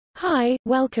Hi,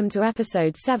 welcome to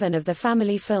episode 7 of the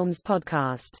Family Films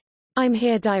podcast. I'm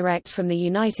here direct from the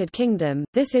United Kingdom.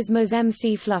 This is Ms.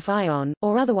 MC Fluff Ion,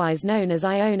 or otherwise known as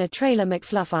I Own a Trailer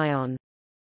McFluff Ion.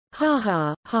 Ha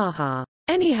ha, ha ha.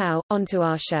 Anyhow, onto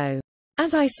our show.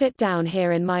 As I sit down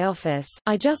here in my office,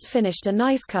 I just finished a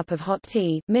nice cup of hot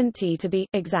tea, mint tea to be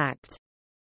exact.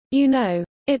 You know,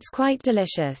 it's quite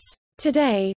delicious.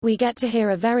 Today, we get to hear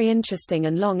a very interesting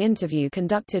and long interview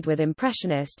conducted with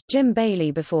impressionist Jim Bailey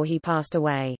before he passed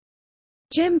away.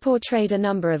 Jim portrayed a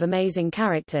number of amazing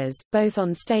characters, both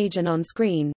on stage and on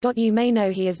screen. You may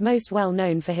know he is most well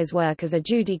known for his work as a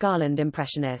Judy Garland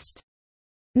impressionist.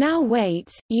 Now wait,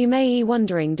 you may be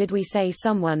wondering, did we say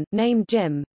someone named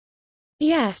Jim?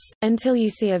 Yes, until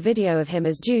you see a video of him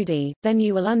as Judy, then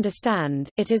you will understand,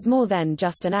 it is more than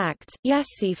just an act. Yes,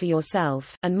 see for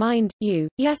yourself, and mind you,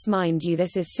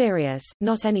 this is serious,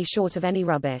 not any short of any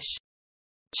rubbish.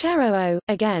 Cheroo,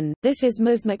 again, this is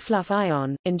Ms. McFluff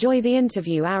Ion. Enjoy the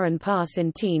interview Aaron Pass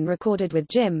in Teen recorded with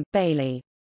Jim Bailey.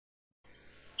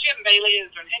 Jim Bailey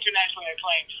is an internationally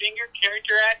acclaimed singer,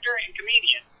 character actor, and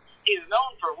comedian. He is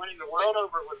known for winning the world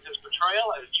over with his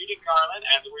portrayal as Judy Garland,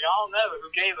 as we all know, who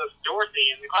gave us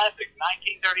Dorothy in the classic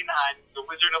 1939 The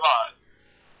Wizard of Oz.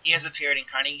 He has appeared in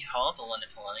Carnegie Hall, the London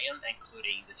Palladium,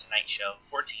 including The Tonight Show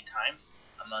 14 times,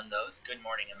 among those Good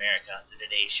Morning America, The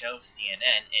Today Show,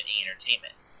 CNN, and E!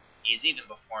 Entertainment. He has even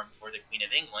performed for the Queen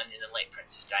of England and the late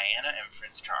Princess Diana and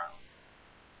Prince Charles.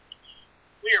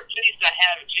 We are pleased to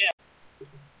have Jim.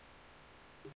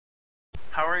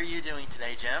 How are you doing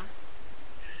today, Jim?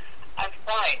 I'm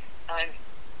fine. I'm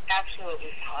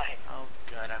absolutely fine. Oh,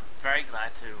 good. I'm very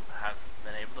glad to have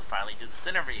been able to finally do this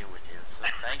interview with you, so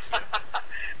thank you.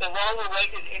 The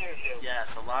long-awaited interview.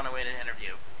 Yes, a long-awaited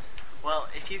interview. Well,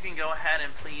 if you can go ahead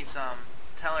and please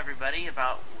tell everybody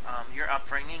about your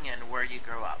upbringing and where you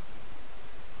grew up.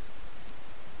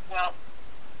 Well,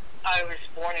 I was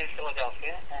born in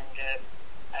Philadelphia, and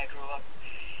I grew up,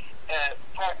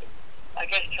 I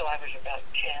guess till I was about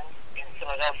 10. In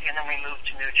Philadelphia, and then we moved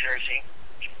to New Jersey.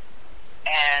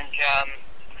 And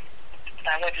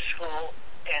I went to school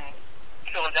in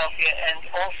Philadelphia, and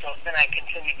also then I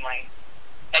continued my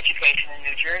education in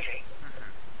New Jersey.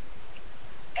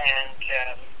 And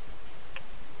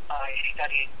I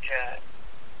studied,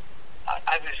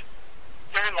 I was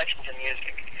very much into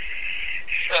music.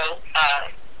 So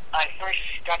I first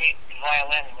studied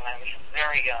violin when I was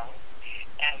very young,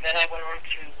 and then I went on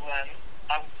to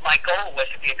my goal was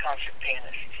to be a concert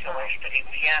pianist, so I studied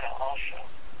piano also.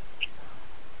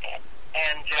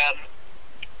 And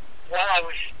while I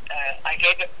was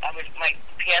my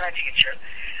piano teacher.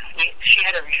 She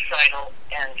had a recital,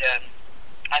 and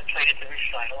I played at the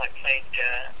recital. I played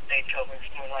Beethoven's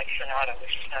Moonlight Sonata,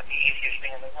 which is not the easiest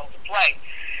thing in the world to play.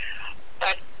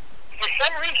 But for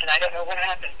some reason, I don't know what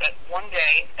happened, but one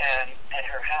day at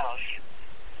her house,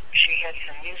 she had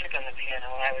some music on the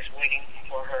piano, and I was waiting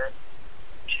for her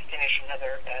to finish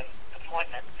another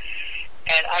appointment.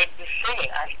 And I was singing.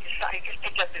 I just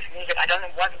picked up this music. I don't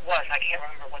know what it was. I can't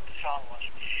remember what the song was.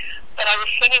 But I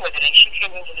was singing with it, and she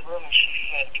came into the room, and she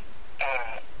said,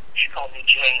 she called me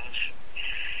James.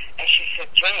 And she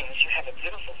said, James, you have a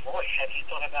beautiful voice. Have you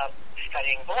thought about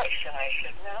studying voice? And I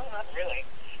said, no, not really.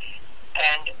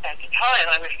 And at the time,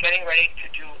 I was getting ready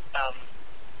to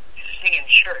sing in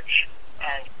church.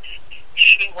 And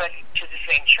she went to the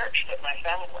same church that my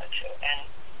family went to, and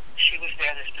she was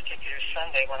there this particular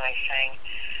Sunday when I sang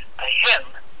a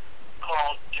hymn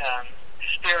called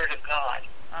 "Spirit of God."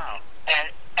 Oh.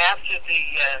 And after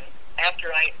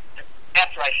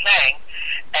I sang,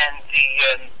 and the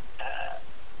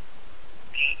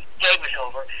day was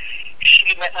over,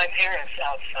 she met my parents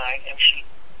outside, and she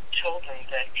told them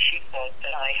that she thought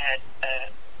that I had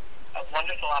a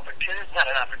wonderful opportunity—not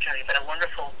an opportunity, but a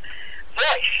wonderful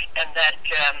voice, and that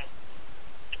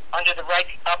under the right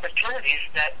opportunities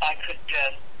that I could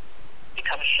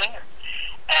become a singer.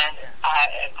 And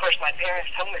of course my parents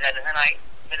told me that, and then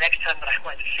the next time that I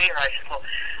went to see her, I said, well,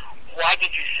 why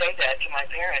did you say that to my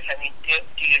parents? I mean, do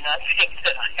you not think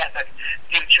that I have a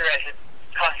future as a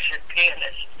concert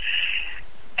pianist?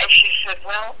 And she said,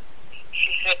 well,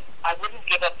 I wouldn't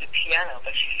give up the piano,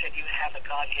 but she said, you have a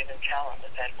God-given talent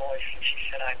with that voice, and she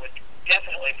said I would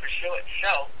definitely pursue it.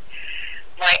 So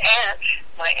my aunt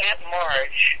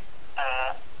Marge,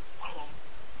 who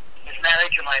was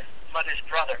married to my mother's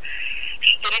brother,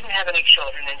 they didn't have any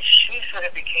children, and she sort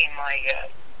of became my,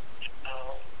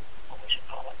 what would you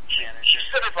call it? She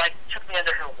sort of like took me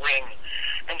under her wing,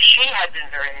 and she had been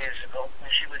very musical when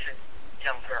she was a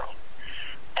young girl.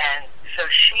 And so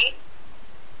she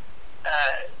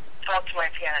talked to my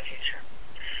piano teacher,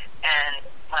 and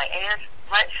my aunt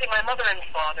my mother and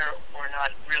father were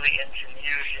not really into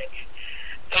music.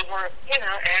 They were,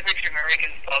 average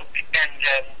American folk, and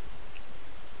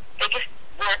they just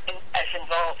weren't as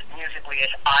involved musically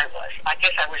as I was. I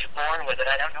guess I was born with it.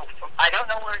 I don't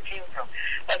know where it came from.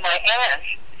 But my aunt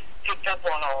picked up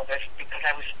on all of this because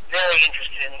I was very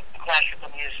interested in classical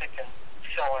music and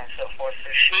so on and so forth. So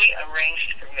she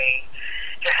arranged for me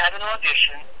to have an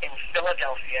audition in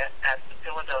Philadelphia at the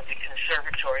Philadelphia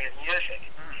Conservatory of Music.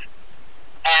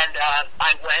 And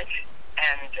I went,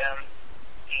 and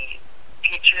the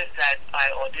teacher that I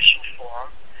auditioned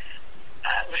for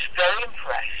was very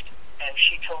impressed, and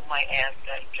she told my aunt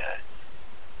that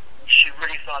she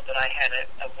really thought that I had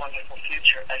a wonderful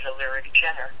future as a lyric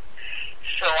tenor.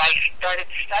 So I started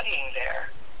studying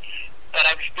there, but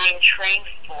I was being trained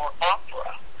for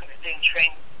opera. I was being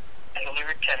trained as a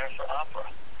lyric tenor for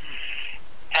opera.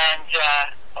 And,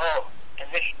 and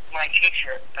this, my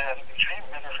teacher, I'm trying to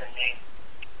remember her name,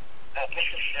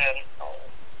 Mrs.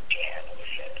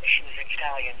 She was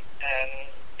Italian.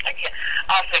 I can't,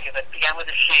 I'll think of it, began with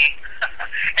a C.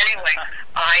 Anyway,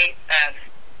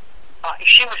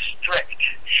 she was strict.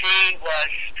 She was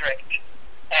strict.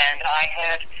 And I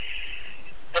had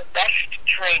the best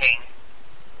training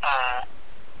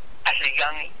as a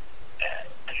young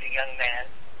man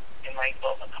in my,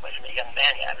 well, I wasn't a young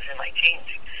man yet, I was in my teens.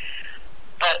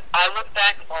 But I look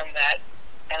back on that,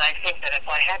 and I think that if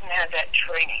I hadn't had that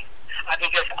training,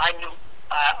 because I knew,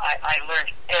 I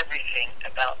learned everything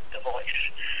about the voice,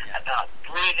 about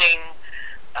breathing,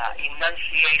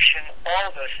 enunciation,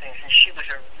 all those things, and she was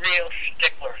a real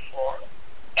stickler for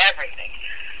everything.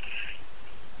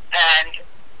 And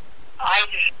I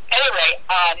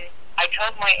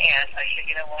told my aunt, I said,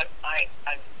 you know what, I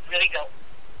really don't,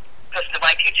 because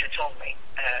my teacher told me,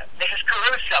 Mrs.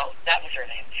 Caruso, that was her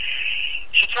name,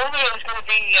 she told me it was going to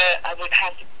be, I would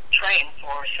have to train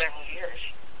for several years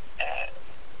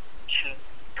to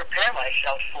prepare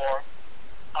myself for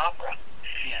opera.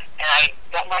 Yes. And I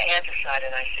got my aunt aside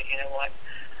and I said, you know what,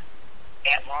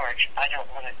 Aunt Marge, I don't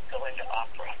want to go into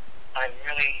opera. I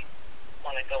really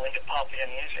want to go into popular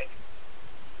music.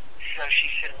 So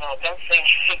she said, well, don't say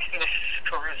anything to Mrs.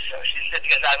 Caruso. She said,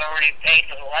 because I've already paid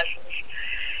for the lessons.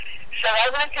 So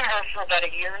I went to her for about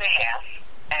a year and a half,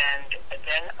 and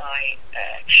then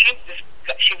she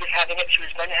was having it, she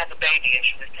was going to have a baby, and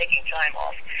she was taking time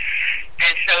off.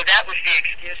 And so that was the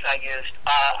excuse I used.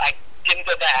 I didn't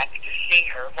go back to see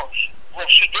her. When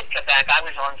she did come back, I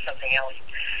was on something else.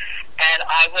 And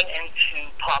I went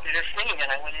into popular singing,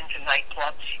 and I went into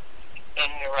nightclubs in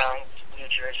and around New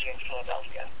Jersey and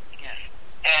Philadelphia. Yes.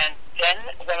 And then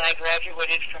when I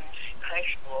graduated from high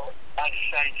school, I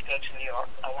decided to go to New York.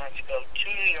 I wanted to go to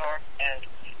New York and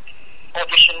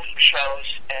audition for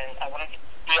shows, and I wanted to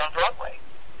be on Broadway.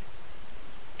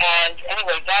 And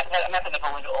anyway, I'm not going to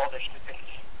go into all this because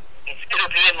it'll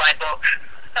be in my book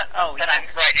that I'm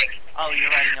writing. Oh,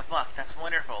 you're writing a book. That's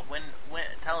wonderful. When?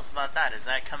 Tell us about that. Is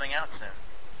that coming out soon?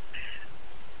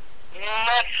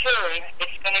 Not soon.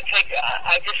 It's going to take.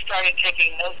 I just started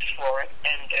taking notes for it,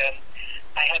 and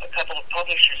I have a couple of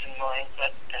publishers in mind.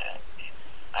 But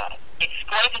it's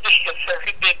going to be a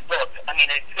very big book. I mean,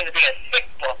 it's going to be a thick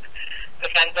book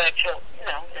because I'm going to tell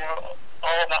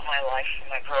all about my life,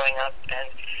 my growing up, and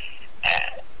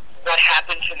what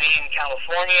happened to me in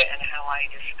California, and how I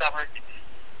discovered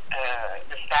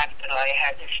the fact that I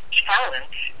had this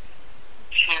talent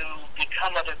to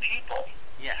become other people.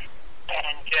 Yeah.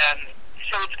 And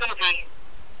so it's going to be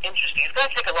interesting. It's going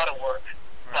to take a lot of work,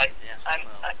 right. but Yes,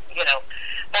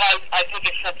 but I think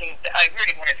it's something that I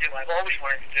really want to do. I've always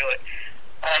wanted to do it,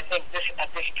 but I think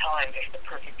at this time is the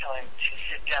perfect time to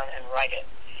sit down and write it.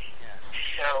 Yes.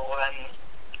 So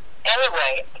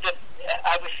anyway,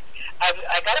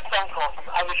 I got a phone call from.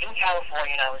 I was in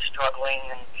California and I was struggling,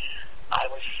 and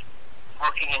I was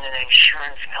working in an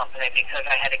insurance company because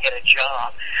I had to get a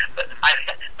job. But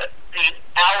the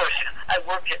hours I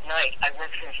worked at night, I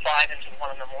worked from 5 until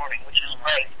 1 in the morning, which was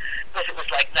great because it was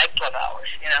like nightclub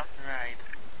hours, Right.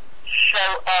 So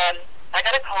I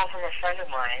got a call from a friend of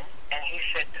mine, and he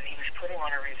said that he was putting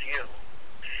on a review.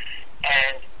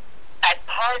 And at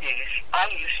parties, I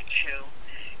used to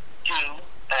do.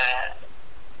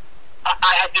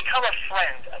 I had become a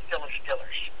friend of Phyllis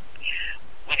Diller's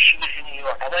when she was in New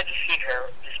York. I went to see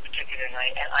her this particular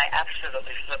night, and I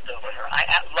absolutely flipped over her.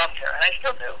 I loved her, and I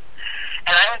still do.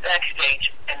 And I went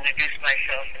backstage and introduced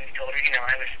myself and told her,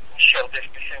 I was in show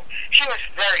business, and she was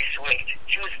very sweet.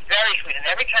 She was very sweet, and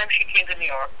every time she came to New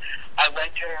York, I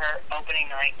went to her opening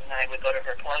night, and I would go to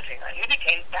her closing night. We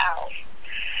became pals.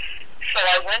 So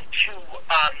I went to,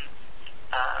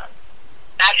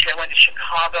 I went to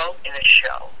Chicago in a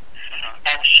show,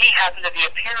 And she happened to be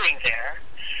appearing there,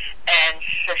 and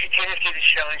so she came to see the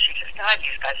show, and she says, God,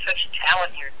 you've got such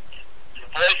talent, your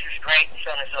voice is great, and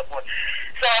so on and so forth.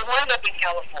 So I wound up in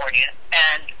California,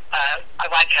 and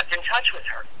I kept in touch with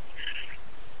her.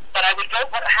 But I would go,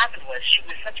 what happened was, she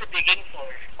was such a big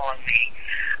influence on me.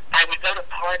 I would go to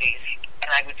parties,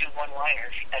 and I would do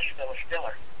one-liners as Phyllis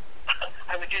Diller.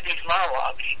 I would do these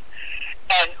monologues,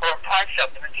 or parts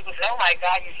of them, and people say, oh my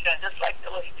God, you sound just like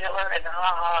Phyllis Diller, and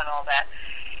ha-ha, and all that.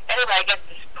 Anyway, I get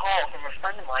this call from a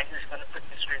friend of mine who's going to put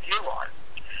this review on.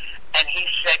 And he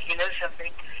said, you know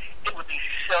something? It would be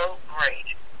so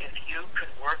great if you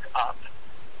could work up.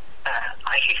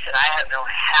 He said, I don't know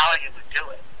how you would do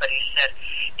it, but he said,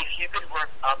 if you could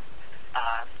work up,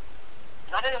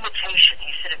 not an imitation,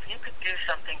 he said, if you could do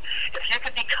something, if you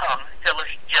could become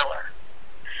Phyllis Diller.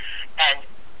 And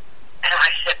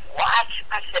I said, what?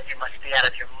 I said, you must be out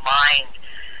of your mind.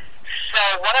 So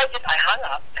what I did, I hung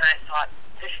up, and I thought,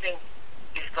 this thing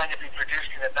is going to be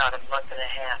produced in about a month and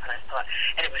a half, and I thought,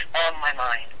 and it was on my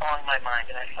mind,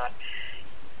 and I thought,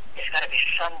 there's got to be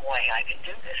some way I can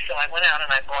do this. So I went out and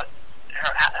I bought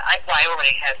her, I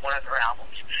already had one of her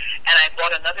albums, and I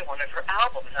bought another one of her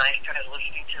albums, and I started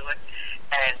listening to it,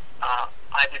 and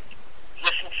I would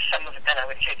listen to some of it, then I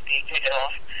would take it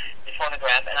off the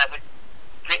phonograph, and I would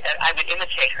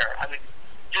imitate her. I would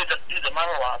do the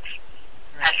monologues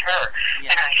as her,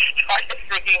 and I started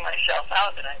figuring myself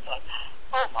out, and I thought,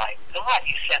 oh my God,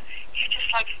 you're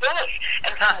just like Phyllis.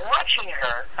 And from watching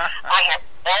her, I had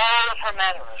all of her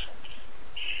mannerisms.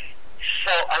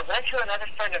 So I went to another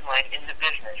friend of mine in the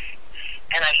business,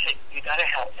 and I said, you got to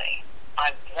help me.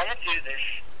 I want to do this.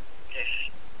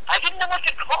 I didn't know what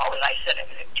to call it. I said, it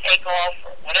was a takeoff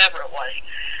or whatever it was.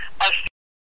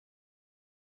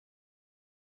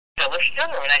 Phyllis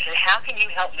Diller. And I said, how can you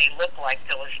help me look like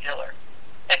Phyllis Diller?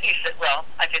 And he said, well,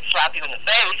 I could slap you in the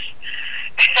face.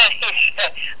 And he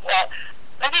said, well,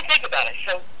 let me think about it.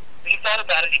 So he thought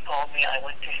about it. He called me. I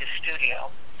went to his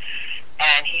studio.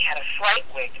 And he had a fright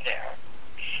wig there.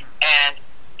 And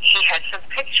he had some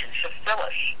pictures of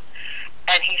Phyllis.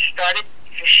 And he started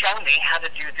to show me how to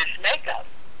do this makeup.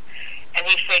 And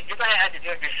he said, you're going to have to do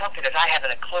it yourself because I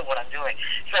haven't a clue what I'm doing.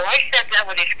 So I sat down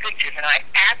with these pictures, and I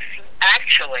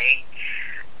actually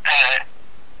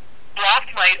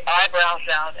blocked my eyebrows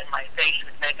out and my face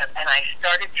with makeup, and I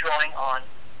started drawing on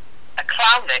a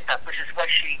clown makeup, which is what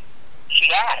she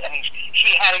had. I mean,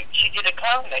 she did a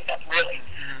clown makeup, really.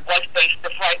 Was based the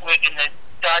fright wig and the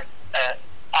dark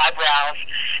eyebrows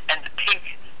and the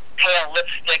pink pale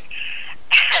lipstick.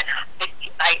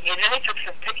 And then he took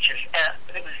some pictures, and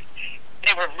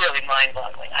they were really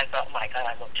mind-boggling. I thought, my God,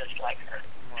 I look just like her.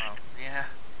 Wow. Yeah.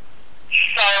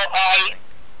 So I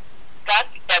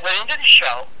went into the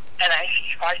show, and I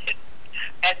started,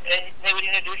 and they would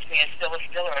introduce me as Phyllis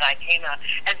Diller, and I came out,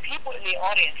 and people in the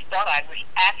audience thought I was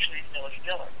actually Phyllis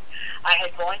Diller. I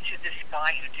had gone to this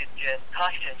guy who did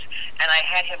costumes, and I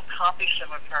had him copy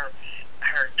some of her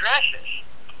dresses,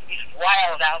 these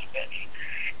wild outfits.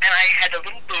 And I had the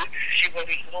little boots. She wore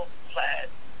these little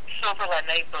silver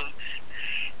lame boots,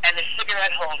 and a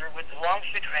cigarette holder with the long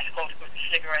cigarette holder with the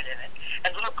cigarette in it,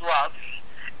 and little gloves.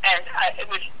 And I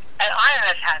was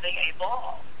having a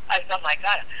ball. I thought, my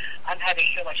God, I'm having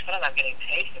so much fun. I'm getting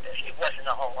paid for this. It wasn't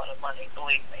a whole lot of money,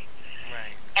 believe me.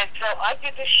 Right. And so I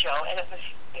did this show, and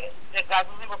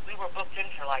we were booked in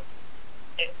for like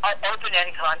an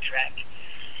open-end contract.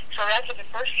 So after the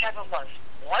first several months,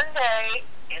 one day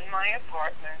in my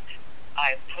apartment,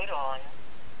 I put on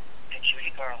the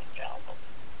Judy Garland album.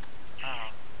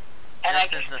 Oh. And this I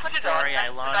just is the put it story on. I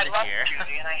love to hear.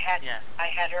 Judy, and I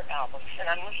had her albums, and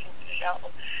I'm listening to this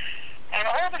album. And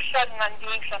all of a sudden, I'm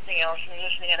doing something else and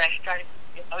listening, and I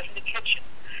was in the kitchen,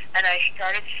 and I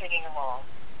started singing along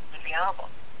with the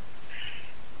album.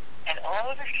 And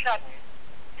all of a sudden,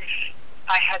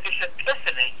 I had this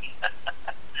epiphany.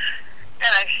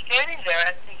 And I'm standing there, and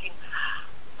I'm thinking,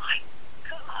 my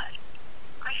God,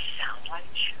 I sound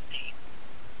like Judy.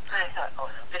 And I thought,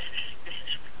 oh no, this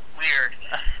is weird.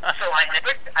 So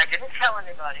I didn't tell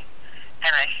anybody,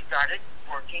 and I started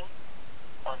working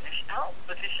on this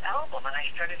album, and I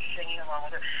started singing along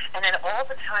with her. And then all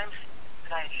the times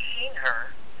that I had seen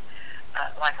her,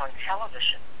 like on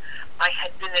television, I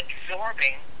had been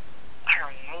absorbing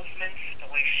her movements,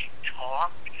 the way she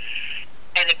talked,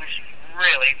 and it was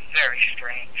really very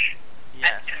strange.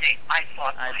 Yes. And to me, I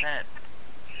thought, I bet.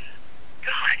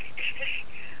 God,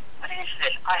 what is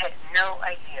this? I had no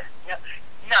idea. No,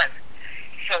 none.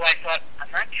 So I thought,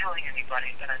 I'm not telling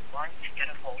anybody, but I'm going to get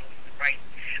a hold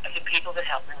of the people that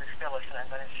helped me with Phyllis, and I'm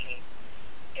going to see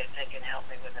if they can help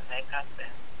me with the makeup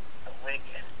and the wig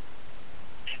and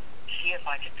see if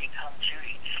I could become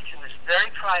Judy. It was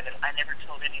very private. I never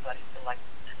told anybody for like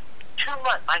 2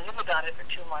 months. I knew about it for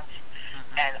 2 months,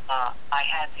 and I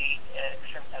had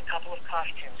a couple of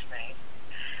costumes made,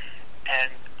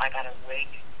 and I got a wig,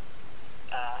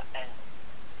 and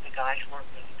the guy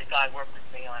worked with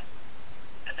me on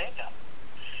the makeup,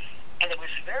 and it was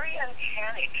very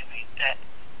uncanny to me that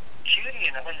Judy,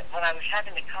 and when I was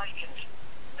having the costumes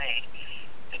made,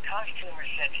 the costumer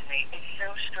said to me, "It's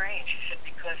so strange." He said,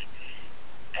 "Because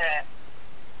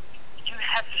you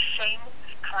have the same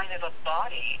kind of a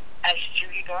body as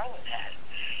Judy Garland had."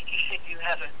 He said, "You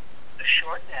have a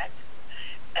short neck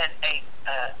and a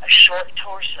short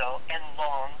torso and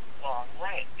long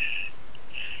legs."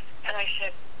 And I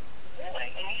said,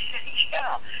 "Really?" And he said,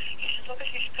 "Yeah." He said, "Look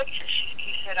at these pictures."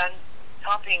 He said, "I'm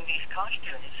copying these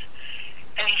costumes."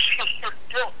 And he said, "You're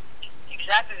built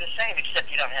exactly the same, except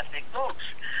you don't have big boobs."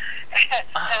 And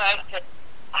I said,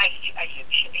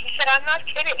 he said, "I'm not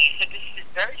kidding." He said, "This is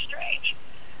very strange."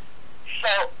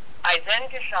 So I then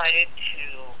decided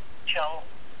to tell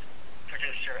the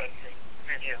producer of the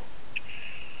review,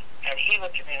 and he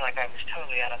looked at me like I was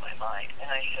totally out of my mind.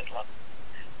 And I said, "Look,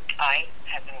 I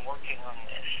have been working on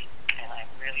this, and I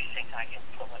really think I can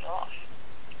pull it off."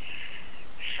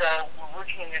 So we're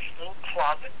working in this little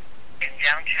club in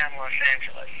downtown Los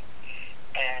Angeles,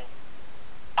 and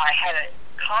I had a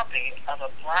copy of a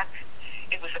black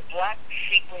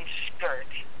sequin skirt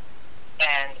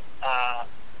and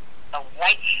a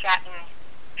white satin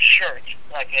shirt,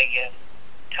 like a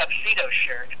tuxedo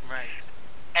shirt, Right.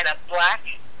 and a black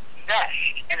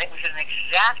vest, and it was an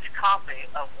exact copy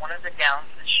of one of the gowns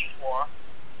that she wore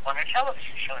on her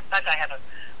television show. In fact, I have a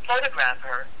photograph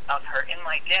of her in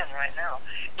my den right now,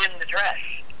 in the dress,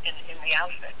 in the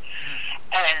outfit.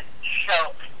 And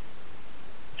so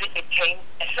it came,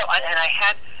 and I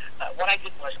had, what I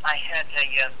did was I had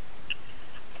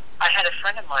a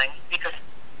friend of mine, because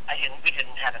we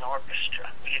didn't have an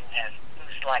orchestra. It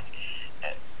was like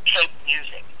tape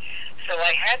music. So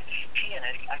I had this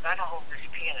pianist, I got a hold of this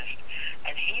pianist,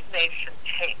 and he made some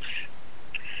tapes,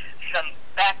 some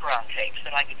background tapes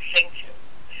that I could sing to.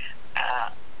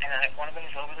 And one of them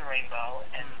was Over the Rainbow,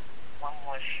 and one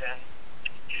was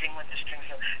Sing with the Strings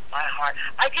of My Heart.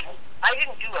 I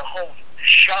didn't do a whole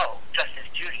show just as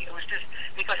Judy. It was just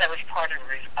because I was part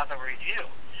of a review.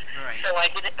 Right. So I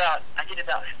did about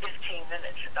 15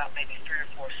 minutes, about maybe 3 or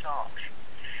 4 songs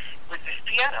with this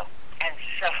piano. And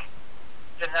so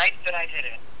the night that I did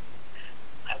it,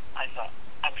 I thought,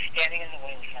 I was standing in the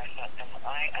wings, and I thought, am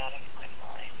I out of my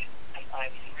mind? Am I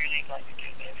really going to do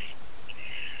this?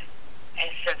 And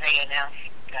so they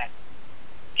announced that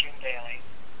Jim Bailey's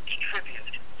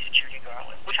tribute to Judy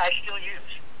Garland, which I still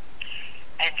use.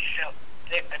 And so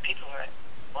people were like,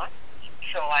 "What?"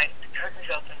 So the curtains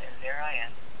open, and there I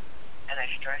am, and I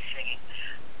start singing.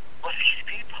 Well, these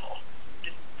people,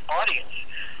 the audience,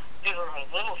 they were a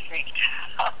little freaked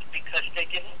out because they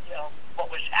didn't know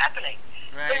what was happening.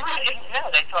 Right. They really didn't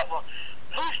know. They thought, well,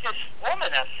 who's this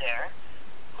woman up there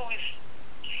who is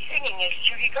singing as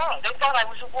Judy Garland? They thought I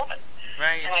was a woman.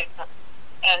 Right.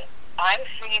 And I'm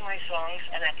singing my songs,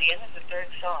 and at the end of the 3rd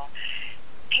song,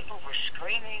 people were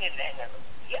screaming and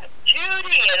yeah,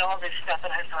 Judy, and all this stuff,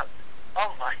 and I thought,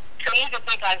 oh my, they either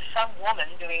think I'm some woman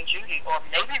doing Judy, or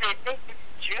maybe they think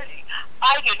it's Judy.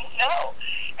 I didn't know.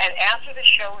 And after the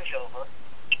show was over,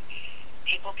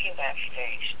 people came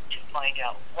backstage to find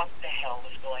out what the hell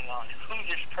was going on, who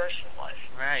this person was.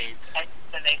 Right. And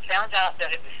when they found out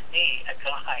that it was me, a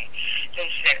guy,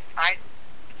 they said, "I've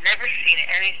never seen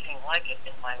anything like it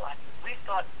in my life. We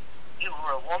thought you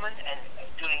were a woman and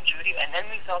doing Judy, and then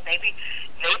we thought maybe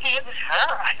it was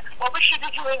her. What would she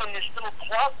be doing in this little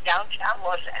club downtown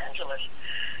Los Angeles?"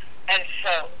 And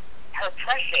so her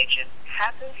press agent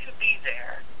happened to be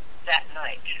there that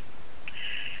night.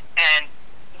 And,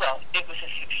 well, it was a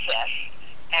success,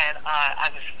 and I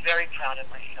was very proud of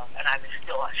myself, and I was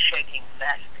still a shaking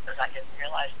mess because I didn't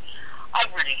realize, I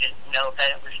really didn't know that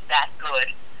it was that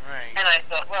good. Right. And I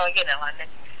thought, well, I'm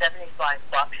making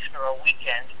 $75 for a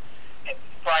weekend, and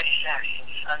Friday, Saturday, and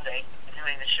Sunday,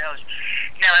 doing the shows.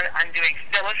 Now, I'm doing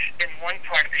Phyllis in one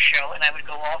part of the show, and I would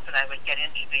go off and I would get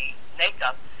into the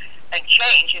makeup and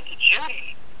change into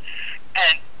Judy.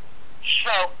 And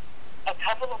so, a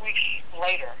couple of weeks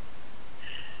later,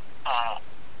 God,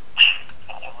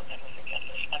 I will never forget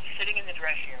this. I'm sitting in the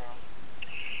dressing room,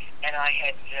 and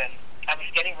I was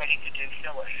getting ready to do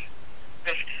Phyllis.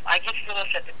 Because I did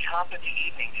Phyllis at the top of the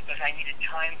evening because I needed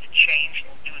time to change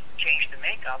the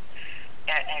makeup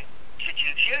and to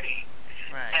do Judy.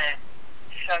 Right. And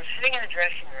so I'm sitting in the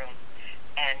dressing room,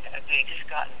 and they just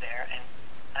gotten there, and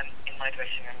I'm in my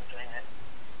dressing room doing it.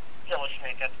 Phyllis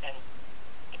makeup, and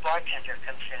the bartender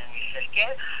comes in and he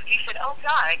said, oh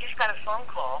God, I just got a phone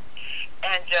call,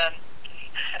 and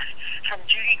from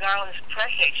Judy Garland's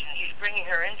press agent, he's bringing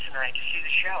her in tonight to see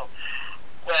the show.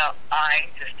 Well, I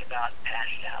just about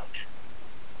passed out.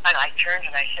 And I turned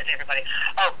and I said to everybody,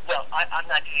 oh, well, I'm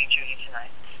not doing Judy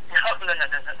tonight. No.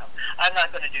 I'm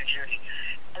not going to do Judy.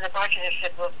 And the bartender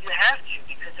said, well, you have to,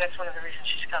 because that's one of the reasons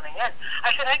she's coming in.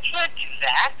 I said, I can't do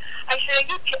that. I said,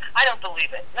 I don't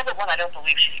believe it. Number one, I don't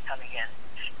believe she's coming in.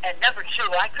 And number two,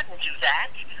 I couldn't do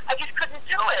that. I just couldn't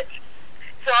do it.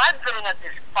 So I'm putting up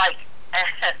this fight.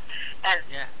 And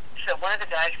so one of the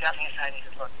guys got me aside and he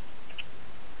said, look,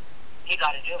 you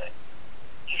got to do it.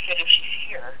 He said, if she's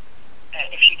here,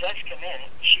 if she does come in,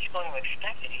 she's going to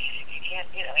expect it. He said, you can't,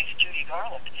 it's Judy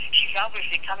Garland. She's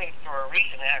obviously coming for a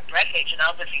reason. Our press agent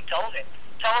obviously told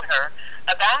her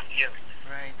about you.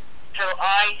 Right. So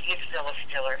I did Phyllis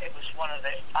Diller. It was one of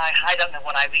the, I don't know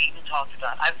what I've even talked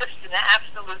about. I was an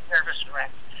absolute nervous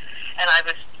wreck. And I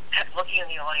was looking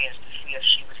in the audience to see if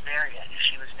she was there yet,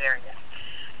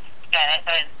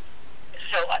 And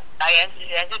so I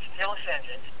ended, Phyllis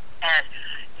ended, and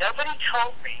nobody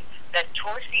told me that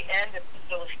towards the end of the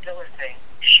Phyllis Diller thing,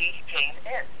 she came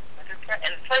in with her friend,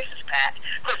 and the place was packed,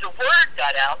 because the word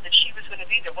got out that she was going to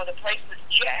be there. Well, the place was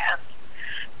jammed.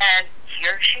 And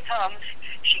here she comes.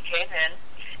 She came in,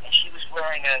 and she was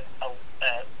wearing a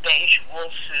beige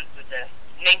wool suit with a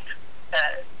mink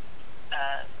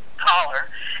collar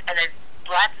and a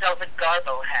black velvet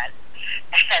garbo hat.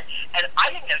 And I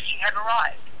didn't know she had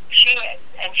arrived. She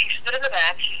stood in the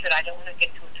back. She said, I don't want to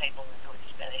get to a table until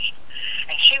it's finished.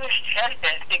 And she was standing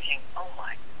there thinking, oh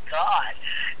my God,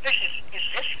 is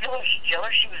this Phyllis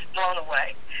Diller? She was blown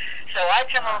away. So I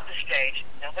come off the stage.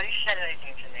 Nobody said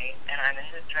anything to me, and I'm in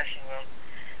the dressing room,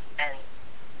 and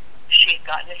she had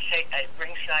gotten a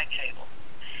ringside table.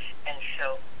 And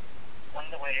so one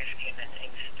of the waiters came in, and he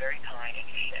was very kind, and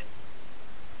he said,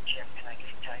 Jim, can I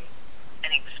just tell you?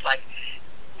 And he was like,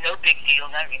 no big deal.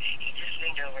 He just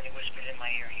leaned over and he whispered in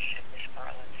my ear. He said, Miss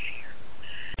Garland is here.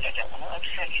 I don't want to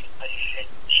upset you, but he said,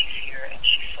 she's here and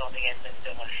she saw the end of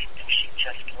Phyllis and she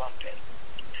just loved it.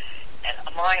 And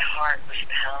my heart was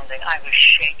pounding. I was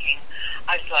shaking.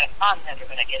 I thought, I'm never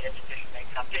going to get into this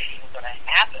makeup. This isn't going to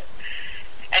happen.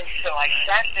 And so I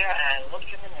sat there and I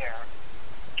looked in the mirror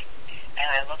and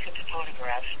I looked at the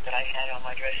photographs that I had on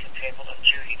my dressing table of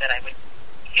Judy that I would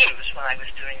use when I was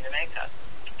doing the makeup.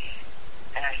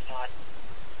 And I thought,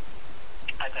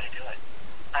 I've got to do it.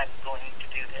 I'm going to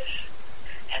do this.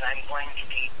 And I'm going to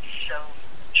be so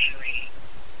Judy.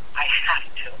 I have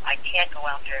to. I can't go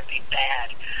out there and be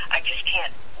bad. I just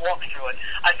can't walk through it.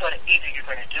 I thought either you're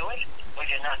going to do it or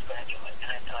you're not going to do it.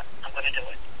 And I thought, I'm going to do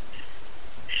it.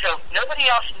 So nobody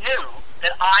else knew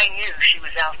that I knew she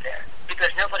was out there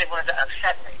because nobody wanted to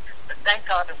upset me. But thank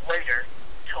God the waiter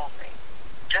told me,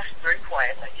 just very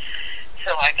quietly.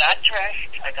 So I got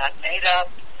dressed, I got made up,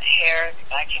 hair, the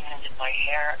guy came in and did my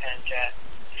hair, and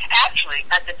actually,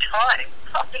 at the time,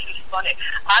 this is funny,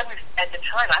 I was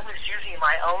using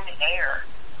my own hair.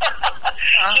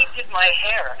 He did my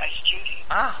hair as Judy.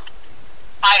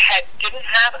 I didn't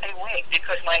have a wig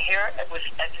because my hair was,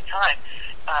 at the time,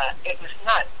 it was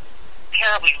not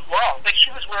terribly long, but she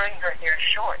was wearing her hair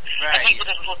short. Right. And he did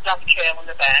a little dovetail in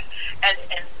the back,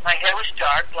 and my hair was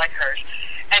dark like hers.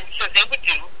 And so they would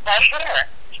do my hair,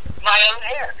 my own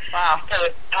hair. Wow. So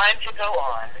it's time to go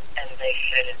on. And they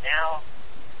said, and now,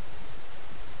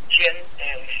 Jim,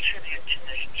 it was tribute to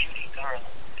Miss Judy Garland.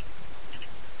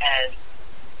 And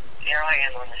there I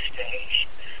am on the stage,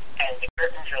 and the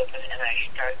curtains open, and I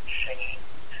start singing.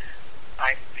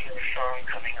 I feel the song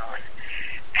coming on.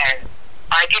 And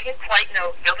I didn't quite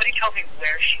know, nobody told me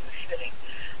where she was sitting.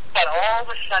 But all of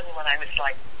a sudden, when I was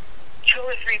like 2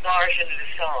 or 3 bars into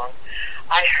the song,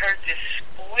 I heard this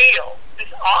squeal,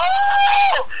 this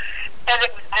oh,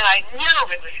 and I knew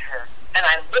it was her. And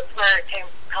I looked where it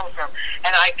come from,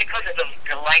 and because of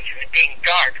the lights and it being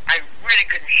dark, I really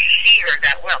couldn't see her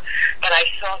that well. But I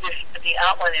saw the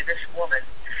outline of this woman,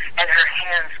 and her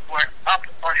hands were up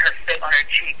on her face, on her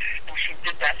cheeks, and she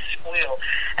did that squeal.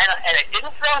 And it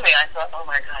didn't throw me. I thought, oh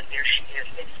my God, there she is.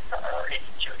 It's her.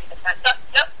 It's Judy. And I thought,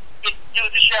 nope, it's do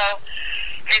the show.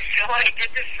 And so I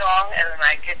did the song, and then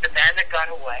I did The Man That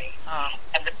Got Away.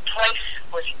 And the place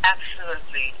was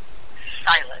absolutely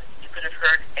silent. You could have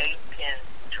heard a pin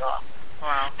drop.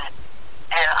 Wow.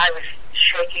 And I was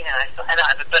shaking,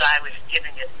 but I was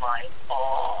giving it my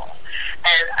all.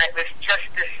 And it was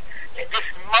just this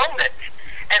moment.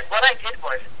 And what I did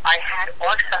was, I had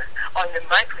on the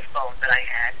microphone that I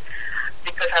had,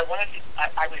 because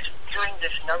I was doing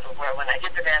this number where when I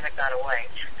did The Man That Got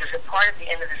Away, there's a part at the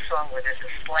end of the song where there's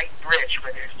a slight bridge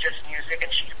where there's just music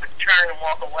and she would turn and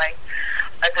walk away.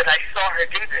 Because I saw her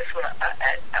do this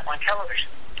on television.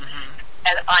 Mm-hmm.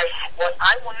 And what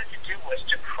I wanted to do was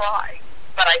to cry,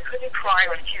 but I couldn't cry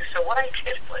on cue. So what I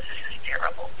did was, this is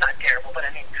terrible, not terrible, but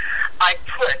I mean, I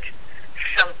put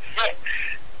some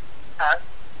Vicks,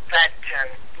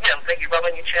 that you rub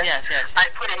on your chest. Yes. I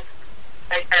put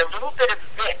a little bit of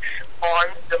Vicks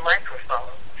on the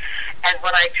microphone, and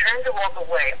when I turned to walk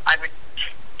away, I would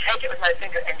take it with my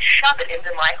finger and shove it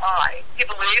into my eye. You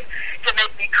believe? To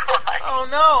make me cry. Oh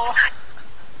no!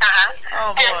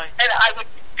 Oh boy! And I would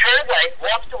turn away,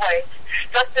 walked away,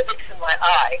 stuck the Vicks in my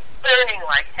eye, burning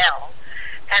like hell,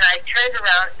 and I turned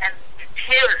around and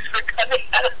tears were coming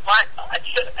out of my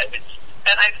eyes,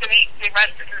 and I finished the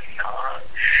rest of the song.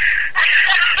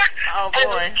 Oh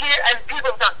boy! And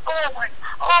people thought, oh my God.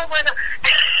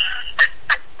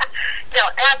 Now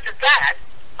after that,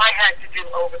 I had to do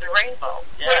Over the Rainbow,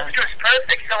 which was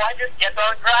perfect. So I just kept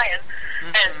on crying,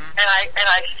 and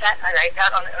I sat and I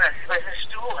got on. There was a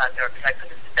stool out there because I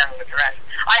couldn't sit down in the dress.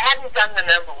 I hadn't done the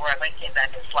number where I came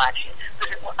back in flat sheet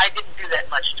because I didn't do that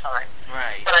much time.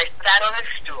 Right. But I sat on a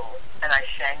stool and I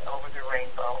sang Over the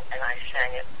Rainbow, and I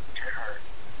sang it to her,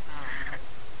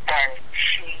 and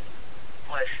she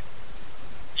was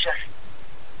just.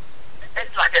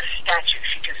 It's like a statue.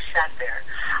 She just sat there.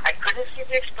 I couldn't see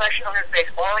the expression on her face.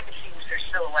 All I could see was her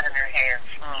silhouette in her hands.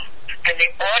 And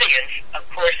the audience, of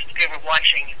course, they were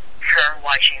watching her,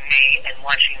 watching me, and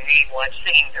watching me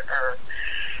singing to her.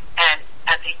 And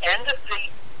at the end of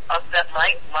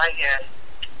my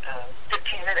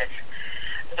 15 minutes,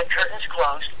 the curtains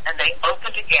closed and they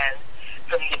opened again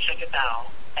for me to take a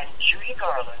bow. And Judy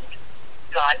Garland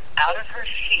got out of her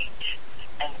seat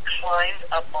and climbed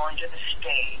up onto the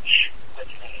stage with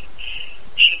me.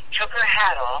 She took her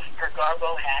hat off, her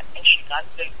garbo hat, and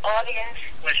the audience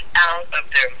was out of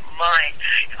their mind.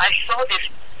 I saw this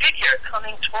figure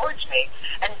coming towards me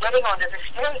and getting onto the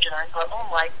stage, and I thought, oh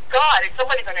my God, is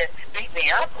somebody going to beat me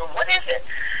up, or what is it?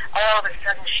 All of a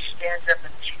sudden, she stands up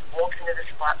and she walks into the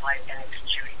spotlight, and it's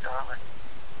Judy Garland.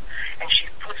 And she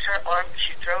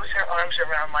throws her arms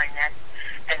around my neck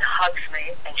and hugs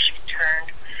me, and she turned,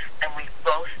 and we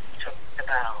both took the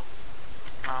bow.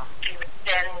 She was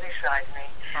standing beside me.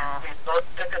 We both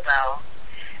took a bow,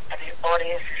 and the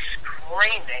audience is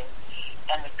screaming,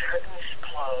 and the curtains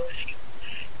closed,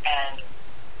 and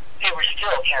they were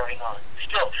still carrying on,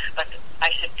 but I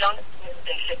said,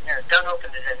 they said, no, don't open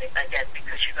this again,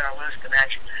 because you're going to lose the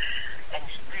match. And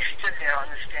we stood there on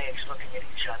the stage looking at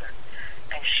each other,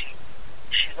 and she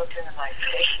looked into my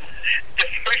face, and the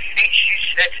first thing she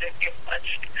said to me was,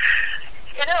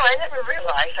 I never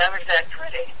realized I was that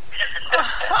pretty.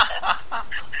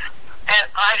 And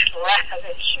I laughed,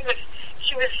 and she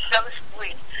was so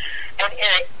sweet. And in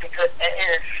a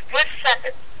split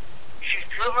second, she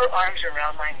threw her arms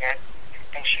around my neck,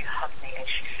 and she hugged me, and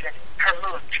she said, her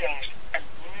mood changed, and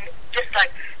just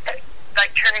like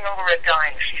turning over a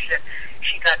dime,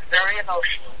 she got very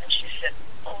emotional, and she said,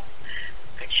 oh,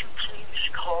 could you please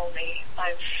call me?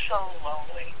 I'm so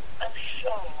lonely. I'm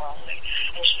so lonely.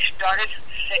 And she started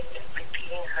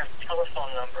repeating her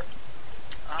telephone number,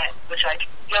 which I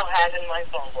still have in my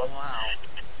phone book. Wow.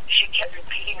 She kept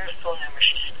repeating her phone number.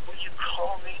 She said, will you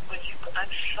call me? I'm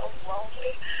so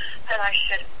lonely. And I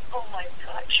said, oh my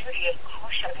God, Judy, of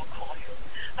course I will call you.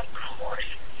 Of course.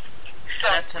 So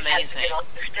that's amazing. We had to get off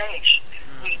the stage.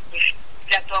 We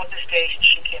stepped off the stage, and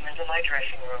she came into my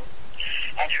dressing room,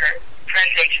 and her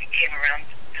press agent came around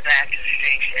the back of the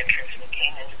stage entrance and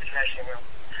came into the dressing room.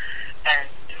 And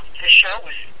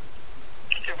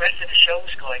the rest of the show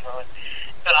was going on,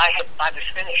 but I was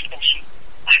finished, and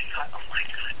I thought, oh my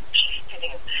God, she's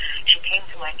sitting. She came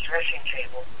to my dressing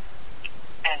table,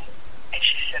 and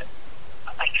she said,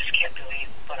 I just can't believe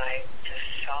what I just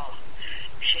saw.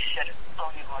 She said,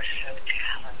 oh, you are so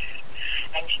talented.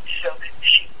 And so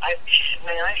she said,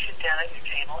 may I sit down at your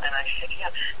table? And I said,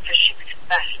 yeah. So she was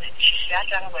fascinated. She sat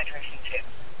down at my dressing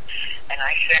table, and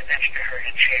I sat next to her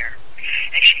in a chair,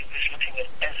 and she was looking at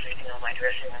everything on my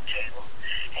dressing room table,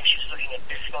 and she was looking at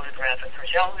this photograph of her.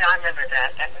 Oh, I remember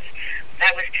that.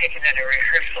 That was taken at a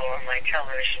rehearsal on my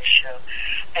television show,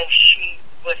 and she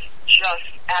was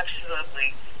just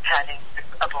absolutely having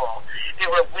a ball. There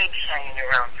were wigs hanging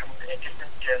around from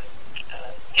different things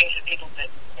that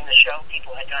in the show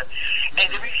people had done.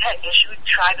 And she would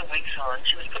try the wigs on.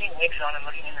 She was putting wigs on and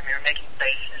looking in the mirror, making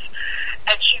faces.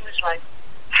 And she was like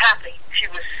happy. She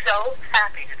was so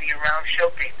happy to be around show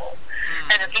people.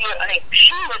 And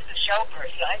she was the show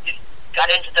person. I just got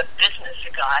into the business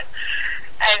of God.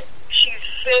 And she was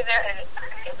sitting there, and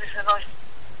it was the most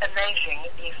amazing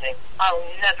evening. I'll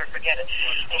never forget it.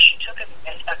 And she took a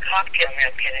cocktail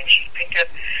napkin and she picked up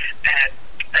an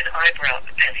eyebrow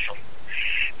pencil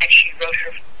and she wrote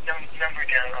her number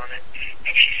down on it.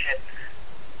 And she said,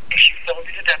 and she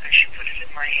folded it up and she put it in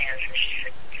my hands and she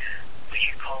said, will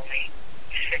you call me?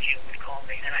 You said you would call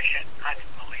me. And I said, I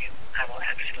will call you. I will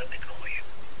absolutely call you.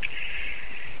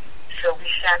 So we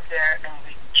sat there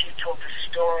and she told us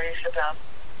stories about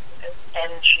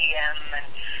MGM, and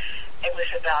it was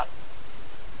about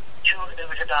 2:15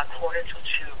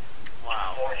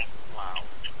 Wow. morning. Wow.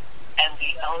 And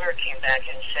the owner came back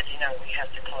and said, we have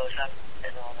to close up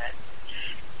and all that.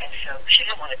 And so she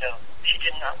didn't want to go. She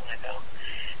did not want to go.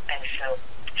 And so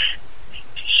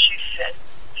she said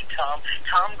to Tom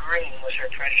Green was her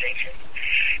press agent,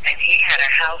 and he had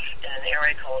a house in an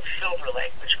area called Silver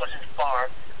Lake, which wasn't far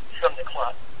from the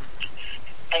club.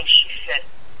 And she said,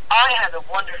 I have a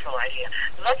wonderful idea.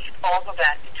 Let's all go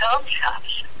back to Tom's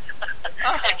house.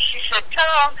 And she said,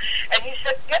 Tom. And he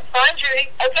said, yep, fine,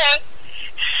 Judy. Okay.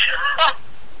 So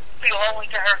we all went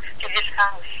to his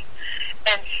house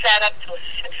and sat up till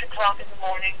 6 o'clock in the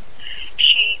morning.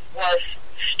 She was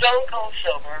stone cold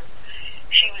sober.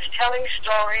 She was telling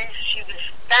stories. She was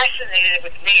fascinated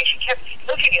with me. She kept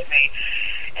looking at me.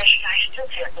 And she said, I still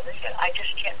can't believe it. I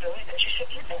just can't believe it. She said,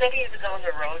 do you think maybe you could go on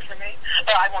the road for me?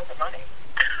 Oh, I want the money.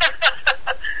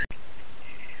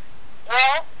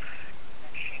 Well,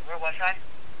 let's see, where was I?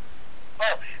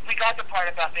 Oh, we got the part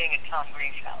about being at Tom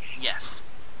Green's house. Yes.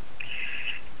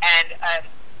 And as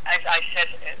I said,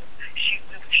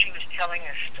 she was telling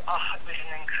us, it was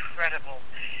an incredible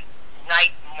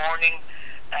night, morning.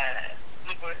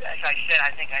 We were, as I said,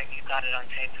 I think you got it on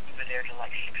tape. We were there till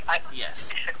like 6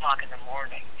 o'clock in the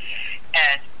morning.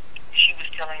 And she was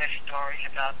telling us stories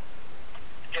about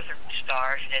different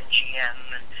stars at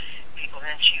MGM and people.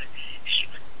 And then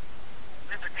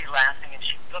we would be laughing, and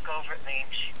she'd look over at me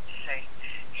and she'd say,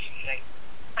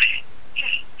 I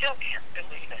just still can't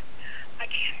believe it. I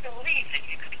can't believe that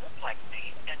you could look like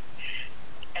me and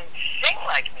sing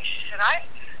like me. She said, I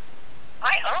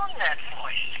own that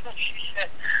voice. And she said,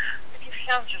 you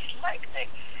sound just like me.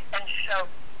 And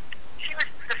so she was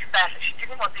just fascinated. She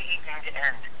didn't want the evening to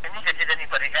end, and neither did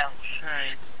anybody else.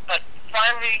 Right. But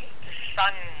finally, the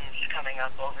sun's coming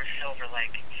up over Silver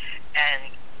Lake,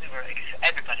 and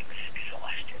everybody was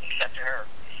exhausted except her.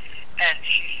 And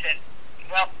she said,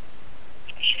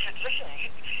 listen,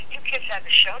 you kids have a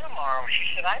show tomorrow. She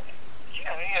said, I can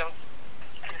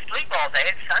sleep all day.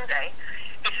 It's Sunday.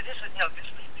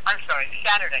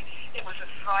 Saturday. It was a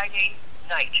Friday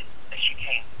night that she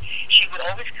came. She would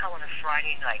always come on a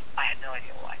Friday night. I had no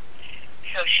idea why.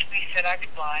 So we said our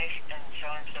goodbyes and so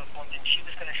forth, and she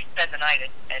was going to spend the night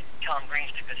at Tom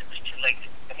Green's because it was too late.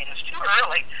 I mean, it was too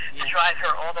early to drive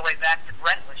her all the way back to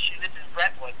Brentwood. She lived in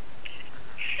Brentwood.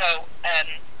 So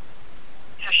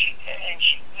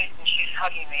she's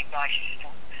hugging me by. She said,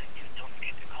 don't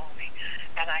forget to call me.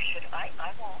 And I said, I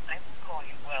will call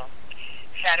you. Well,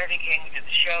 Saturday came, we did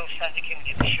the show. Sunday came,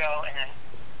 we did the show, and then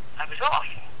I was off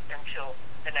until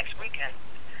the next weekend.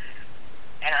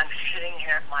 And I'm sitting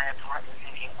here at my apartment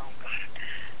thinking, oh God,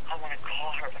 I want to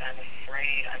call her, but I'm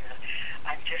afraid.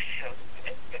 I'm just so.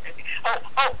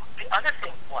 Oh, the other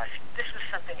thing was, this was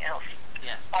something else.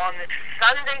 Yeah. On the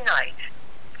Sunday night,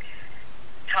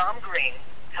 Tom Green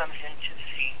comes in to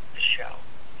see the show,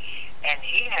 and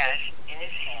he has in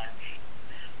his hands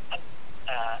a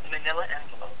manila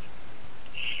envelope,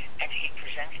 and he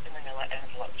presents the manila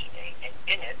envelope to me, and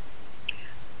in it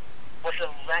was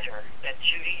a letter that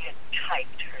Judy had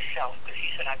typed herself, because he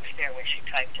said I was there when she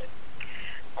typed it,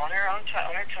 on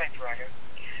her typewriter.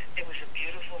 It was a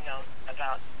beautiful note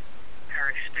about her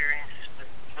experience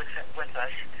with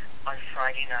us on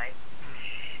Friday night,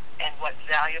 and what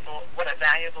a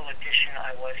valuable addition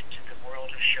I was to the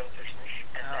world of show business,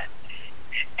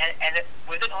 and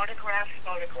with an autographed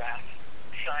photograph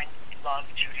signed "Love,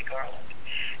 Judy Garland,"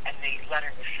 and the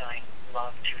letter was signed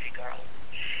 "Love, Judy Garland."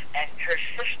 And her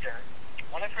sister,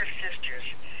 one of her sisters,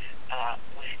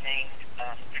 was named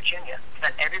Virginia,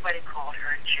 but everybody called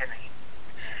her Jimmy.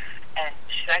 And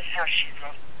that's how she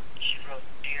wrote,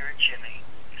 "Dear Jimmy."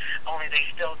 Only they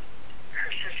spelled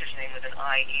her sister's name with an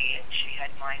I-E, and she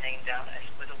had my name down as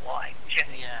with a Y,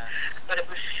 Jimmy. Yeah. But it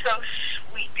was so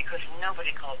sweet because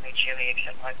nobody called me Jimmy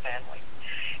except my family.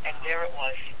 And there it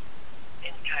was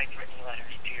in typewritten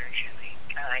letters, "Dear Jimmy."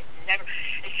 And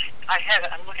I have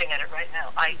it, I'm looking at it right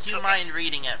now. Do you mind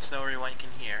reading it so everyone can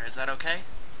hear? Is that okay?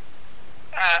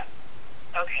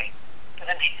 Okay.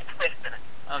 Wait a minute.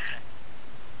 Okay.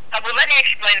 Well, let me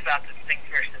explain about the thing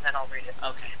first, and then I'll read it.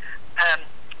 Okay.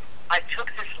 I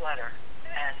took this letter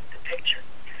and the picture,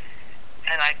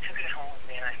 And I took it home with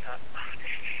me, and I thought, oh,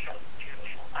 this is so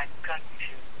beautiful. I've got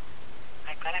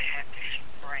to have this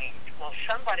framed. Well,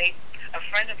 somebody, a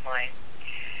friend of mine,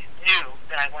 knew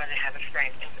that I wanted to have it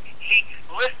framed, and he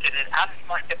lifted it out of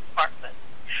my apartment,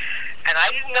 and I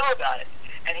didn't know about it.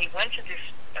 And he went to this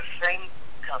frame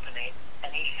company,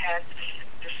 and he had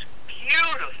this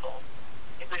beautiful.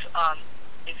 It was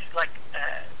it's like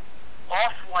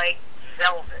off-white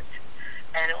velvet,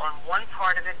 and on one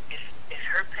part of it is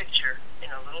her picture in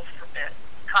a little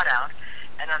cutout,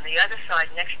 and on the other side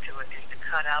next to it is the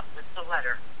cutout with the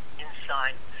letter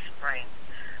inside the frame,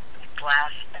 with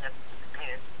glass and as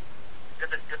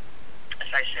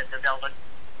I said, the velvet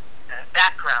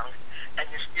background, and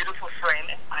this beautiful frame,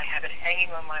 and I have it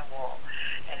hanging on my wall,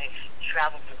 and it's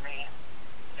traveled with me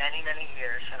many, many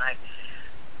years, and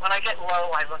when I get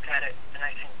low, I look at it, and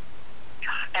I think,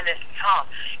 God, and at the top,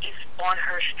 it's on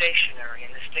her stationery,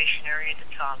 and the stationery at the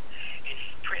top is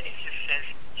pretty, it just says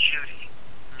Judy.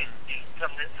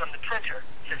 From the printer,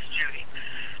 it says Judy.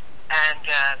 And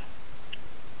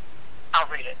I'll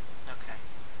read it. Okay.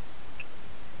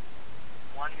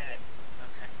 1 minute.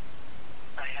 Okay.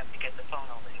 I have to get the phone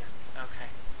over here. Okay.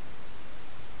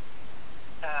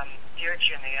 Dear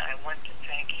Jimmy, I want to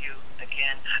thank you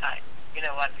again. You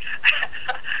know what?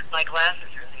 My glasses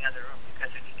are in the other room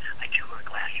because I do wear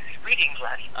glasses, reading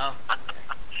glasses. Oh. Okay.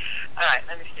 All right,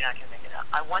 let me see how I can make it out.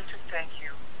 I want to thank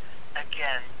you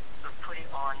again for putting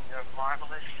on your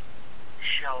marvelous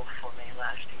show for me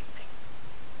last evening.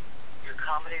 Your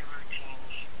comedy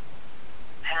routines,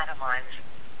 pantomimes,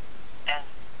 and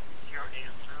your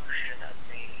illusion of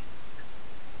me,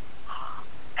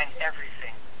 and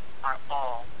everything are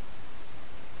all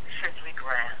simply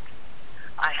grand.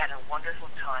 I had a wonderful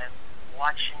time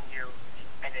watching you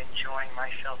and enjoying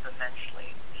myself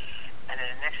immensely. And in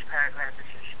the next paragraph it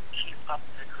says, keep up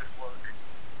the good work.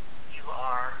 You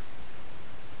are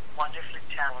wonderfully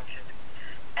talented,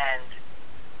 and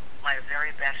my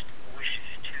very best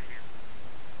wishes to you.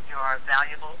 You are a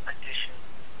valuable addition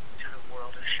to the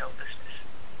world of show business.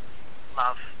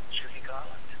 Love, Judy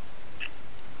Garland.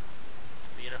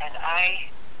 Beautiful. And I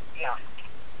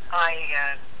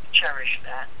cherish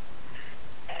that.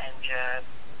 And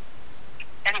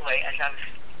anyway, as I was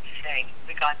saying,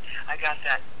 I got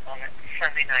that on a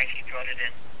Sunday night. He brought it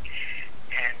in,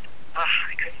 and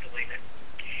I couldn't believe it.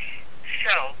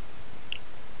 So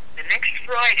the next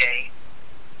Friday,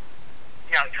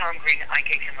 now Tom Green, I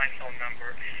gave him my phone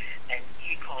number, and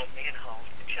he called me at home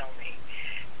to tell me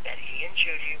that he and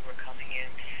Judy were coming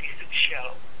in to see the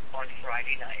show on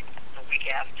Friday night, the week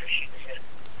after she was in.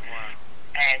 Wow.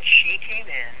 And she came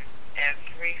in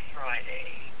every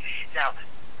Friday. Now,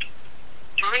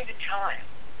 during the time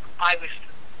I was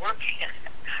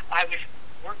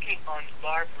working on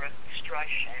Barbara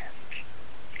Streisand.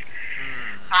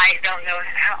 I don't know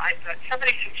how. I thought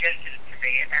somebody suggested it to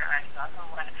me, and I thought,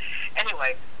 oh,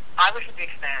 anyway, I was a big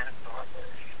fan of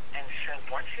Barbara's, and so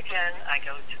once again, I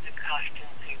go to the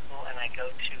costume people, and I go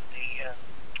to the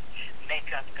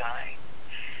makeup guy,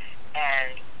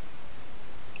 and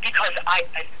because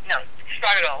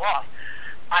started all off,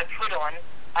 I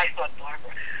thought,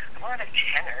 Barbara, I'm on a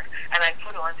tenor, and I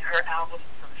put on her album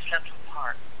from Central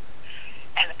Park,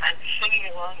 and I'm singing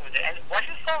along with it, and it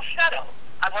wasn't falsetto.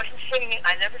 I wasn't singing it.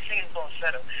 I never sing in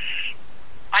falsetto.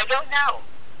 I don't know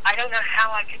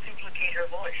how I could duplicate her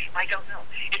voice. I don't know.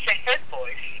 It's a head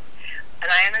voice, and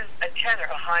I am a tenor,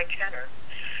 a high tenor,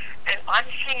 and I'm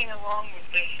singing along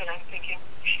with this, and I'm thinking,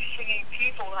 she's singing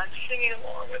people, and I'm singing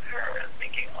along with her, and I'm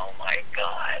thinking, oh my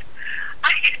God,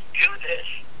 I could do this.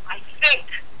 I think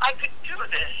I could do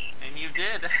this. And you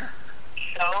did.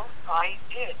 So I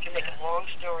did. To make a long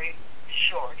story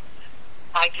short,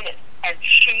 I did. And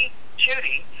she,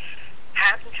 Judy,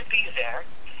 happened to be there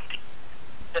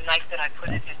the night that I put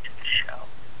it into the show.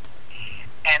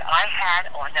 And I had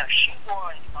on, now she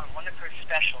wore on one of her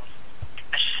specials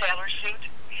a sailor suit.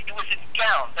 It was a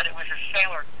gown, but it was a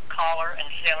sailor collar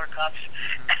and sailor cuffs.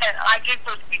 And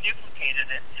we duplicated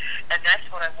it. And that's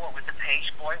what I wore with the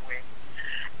page boy wig.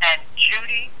 And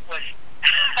Judy was,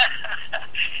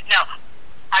 now,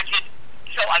 I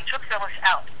took Phyllis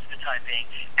out for the time being,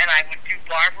 and I would do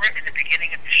Barbara in the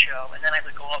beginning of the show, and then I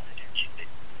would go up and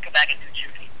come back and do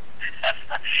Judy.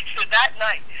 So that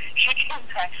night, she came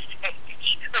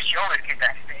backstage, but she always came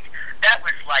backstage. That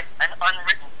was like an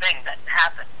unwritten thing that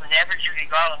happened. Whenever Judy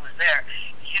Garland was there,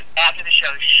 after the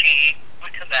show, she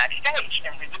would come backstage,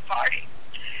 and we would party.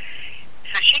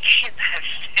 So she came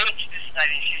backstage this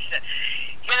night, and she said,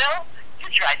 you know,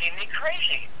 you're driving me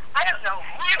crazy. I don't know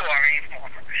who you are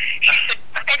anymore. She said,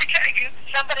 I had to tell you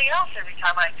somebody else every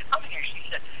time I come here. She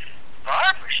said,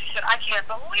 Barbara. She said, I can't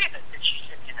believe it. And she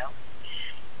said, you know,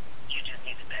 you do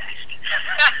me the best.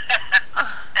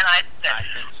 And I said, I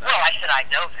think so. well, I said, I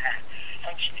know that.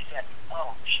 And she said,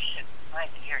 oh, she said, my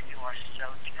dear, you are so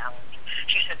talented.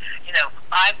 She said, you know,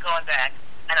 I've gone back,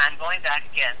 and I'm going back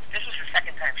again. This was the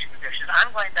second time she was there. She said,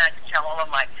 I'm going back to tell all of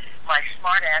my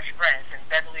smart-ass friends in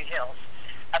Beverly Hills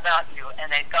about you,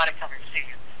 and they've got to come and see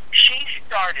you. She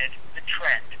started the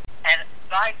trend. And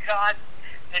by God,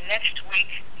 the next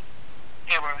week,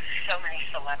 there were so many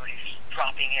celebrities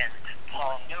dropping in.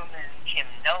 Paul Newman, Kim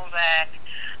Novak,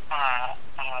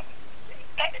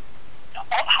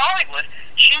 Hollywood.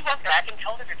 She went back and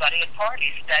told everybody at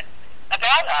parties that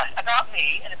about us, about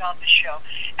me, and about the show.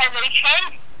 And they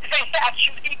came. They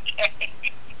actually came.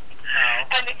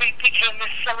 Oh. And it became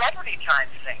this celebrity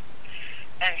time thing.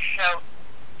 And so,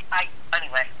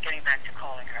 anyway, getting back to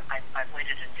calling her, I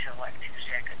waited until like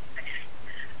Tuesday.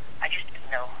 I just didn't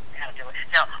know how to do it.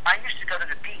 Now, I used to go to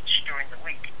the beach during the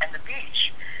week, and the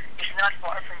beach is not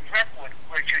far from Brentwood,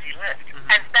 where Judy lived.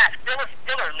 Mm-hmm. In fact, Phyllis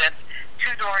Diller lived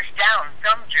 2 doors down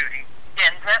from Judy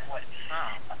in Brentwood.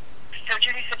 Oh. So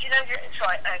Judy said, you know, so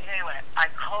anyway, I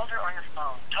called her on the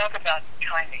phone, talk about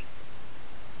timing.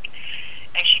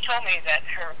 And she told me that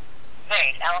her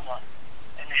maid, Alma,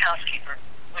 and the housekeeper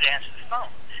would answer the phone.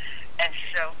 And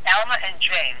so Alma and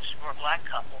James were a black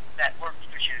couple that worked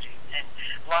for Judy. And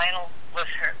Lionel was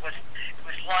it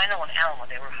was Lionel and Alma.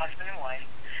 They were husband and wife.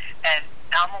 And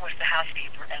Alma was the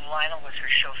housekeeper, and Lionel was her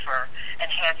chauffeur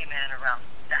and handyman around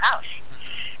the house.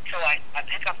 Mm-hmm. So I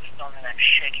pick up the phone, and I'm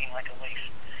shaking like a leaf.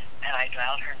 And I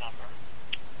dialed her number.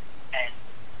 And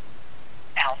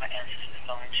Alma answers the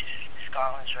phone, and she says, Miss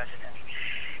Garland's resident.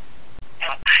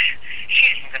 And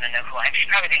she isn't going to know who I am. She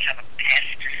probably thinks I'm a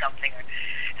pest or something.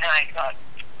 And I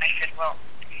said, well,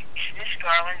 is Miss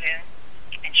Garland in?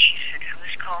 And she said, who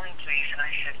is calling, please? And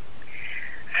I said,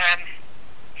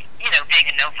 you know, being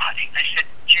a nobody, I said,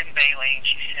 Jim Bailey. And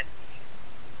she said,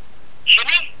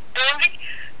 Jimmy Bailey?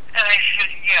 And I said,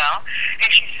 yeah.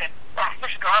 And she said, well,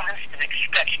 Miss Garland's been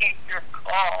expecting your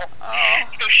call. Oh.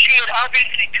 So she had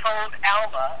obviously told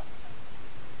Alma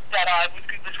that I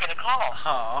was going to call.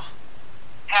 Oh.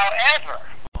 However,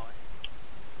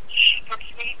 she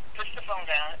puts the phone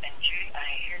down, and I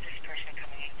hear this person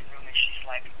coming into the room, and she's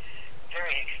like,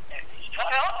 very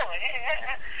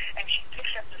and she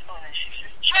picks up the phone, and she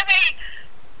says, Jimmy!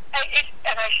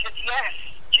 And I said, yes,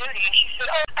 Judy. And she said,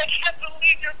 oh, I can't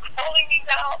believe you're calling me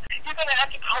now. You're going to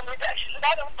have to call me back. She said,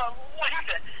 I don't believe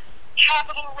it.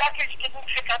 Capitol Records didn't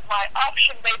pick up my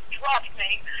option. They dropped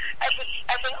me as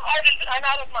an artist, and I'm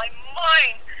out of my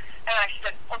mind. And I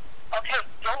said, okay,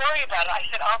 don't worry about it. I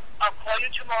said, I'll call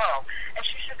you tomorrow. And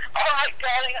she said, all right,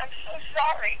 darling, I'm so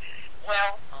sorry.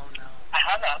 Well, Oh, no. I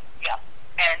hung up, yeah.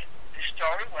 And the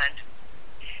story went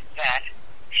that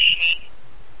she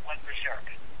went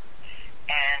berserk.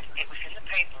 And it was in the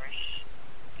papers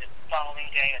the following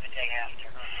day or the day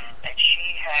after. Uh-huh. And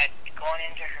she had gone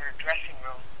into her dressing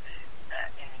room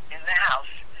in the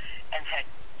house and had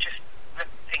just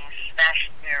ripped things,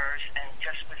 smashed mirrors, and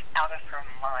just was out of her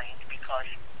mind because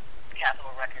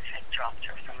Capitol Records had dropped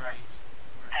her from her,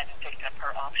 hadn't picked up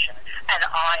her option. And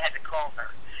I had to call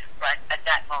her right at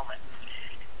that moment.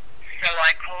 So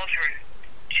I called her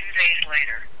 2 days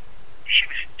later. She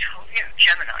was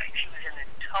Gemini. She was in a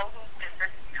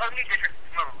totally different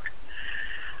mood.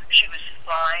 She was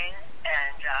fine,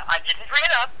 and I didn't bring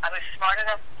it up. I was smart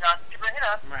enough not to bring it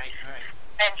up. Right.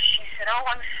 And she said, oh,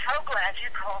 I'm so glad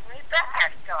you called me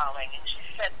back, darling. And she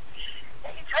said,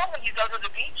 you told me you go to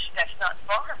the beach that's not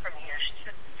far from here. She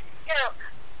said, you know,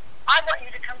 I want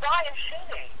you to come by and see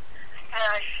me. And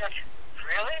I said,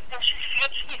 really? And she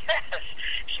said, yes.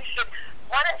 She said,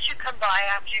 why don't you come by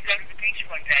after you go to the beach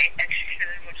one day? And she said,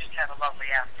 we'll just have a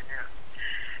lovely afternoon.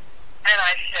 And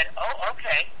I said, oh,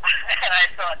 okay. And I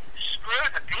thought, screw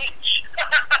the beach.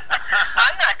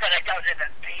 I'm not going to go to the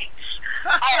beach.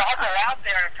 I'll go out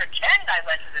there and pretend I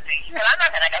went to the beach, but I'm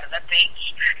not going to go to the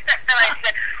beach. And I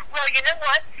said, well, you know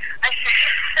what? I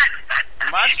said,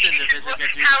 Much she said, individual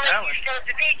get you how to late you go to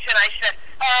the beach? And I said,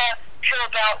 till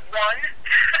about 1.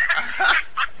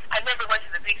 I never went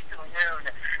to the beach till noon.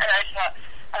 And I thought,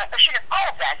 she said, oh,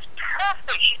 that's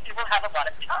perfect. She said, we'll have a lot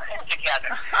of time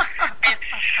together. And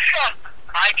so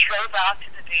I drove out to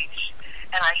the beach,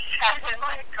 and I sat in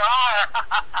my car.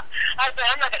 I said,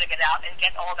 I'm not going to get out and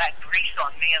get all that grease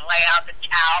on me and lay out the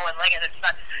towel and lay in the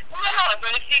sun. No, I'm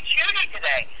going to see Judy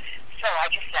today. So I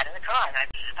just sat in the car, and I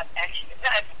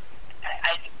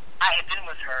had been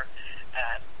with her.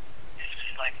 This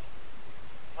was like,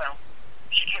 well,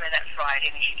 she came in that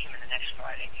Friday, and she came in the next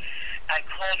Friday. I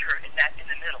called her in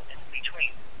the middle, in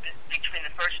between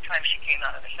the first time she came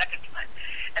out and the second time,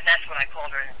 and that's when I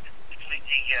called her.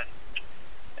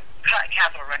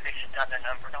 Capitol Records had done their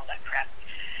number and all that crap.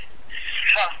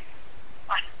 So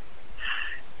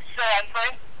I'm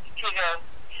going to go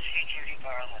see Judy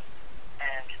Garland,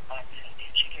 and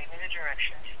she gave me the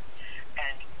directions,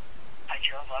 and I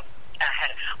drove up.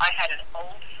 I had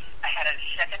a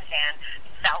second-hand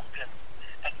Falcon,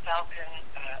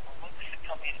 what was the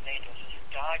company that made those? Was it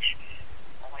Dodge?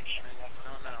 Oh, I can't remember.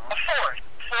 I don't know. A Ford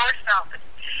Falcon,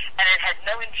 and it had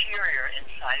no interior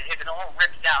inside. It had been all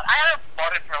ripped out. I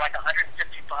bought it for like $150.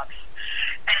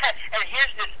 And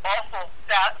here's this awful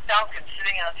Falcon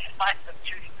sitting outside of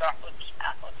Judy Garland's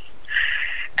house.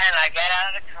 And I get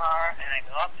out of the car, and I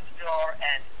go up to the door,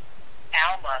 and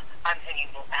Alma, I'm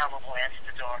thinking, well, Alma will answer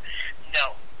the door.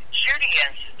 No, Judy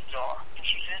answered the door, and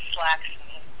she's in slacks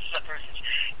and slippers. And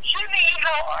Jimmy,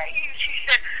 how are you? She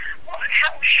said, well,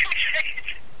 how are you?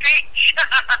 It's the beach.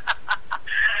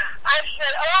 I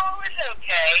said, oh, it's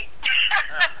okay.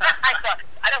 I thought,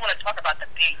 I don't want to talk about the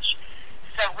beach.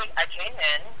 So I came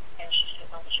in, and she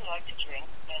said, what would you like to drink?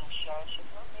 And so I said,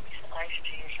 well, maybe some iced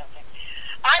tea or something.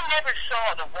 I never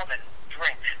saw the woman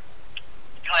drink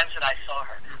the times that I saw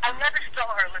her. I never saw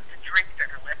her lift a drink to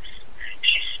her lips.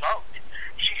 She smoked.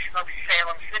 She smoked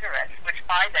Salem cigarettes, which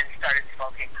I then started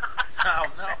smoking. Oh,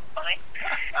 no.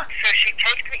 So she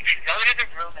takes me, she goes to the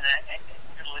room in the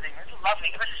living room. It was lovely.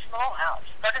 It was a small house.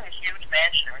 It wasn't a huge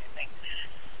mansion or anything.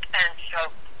 And so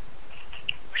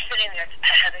we're sitting there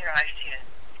having her iced tea, and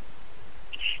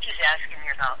she's asking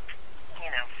me about,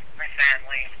 my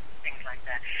family and things like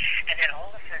that. And then all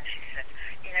of a sudden she said,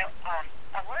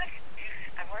 I wanted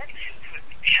to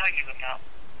tell you about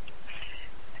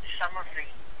some of the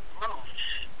moves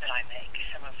that I make,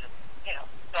 some of the,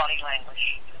 body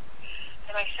language.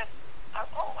 And I said, I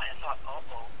thought,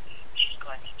 she's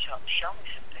going to show me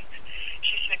some things.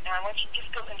 She said, now I want you to just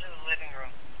go into the living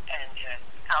room, and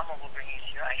Alma will bring you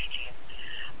your iced tea.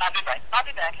 I'll be back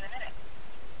in a minute.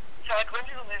 So I go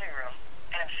into the living room,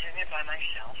 and I'm sitting there by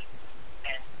myself,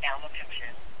 and Alma comes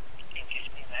in and gives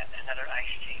me another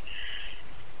iced tea.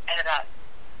 And I'm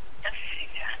sitting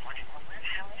there, I'm wondering, well, where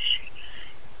the hell is she?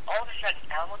 All of a sudden,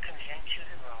 Alma comes into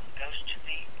the room, goes to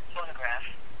the phonograph,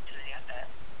 to the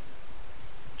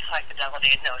high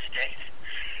fidelity in those days,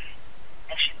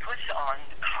 and she puts on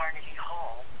the Carnegie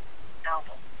Hall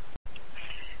album.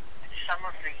 And some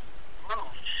of the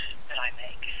moves that I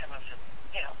make, some of the,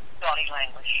 body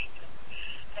language.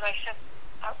 And I said,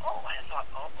 I thought,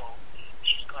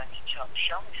 she's going to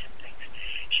show me some things.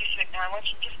 She said, now I want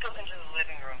you to just go into the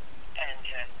living room, and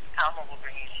Alma will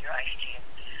bring you your iced tea.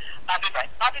 I'll be back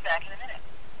in a minute.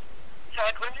 So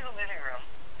I go into the living room,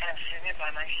 and I'm sitting there by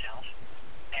myself,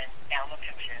 and Alma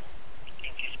comes in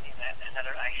and gives me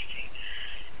another iced tea.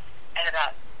 And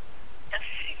I'm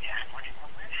sitting there, I'm wondering, well,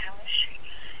 where the hell is she?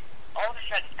 All of a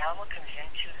sudden, Alma comes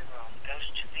into the room, goes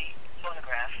to the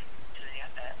phonograph, to the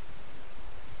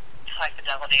high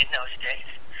fidelity in those days,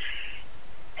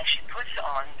 and she puts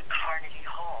on the Carnegie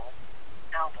Hall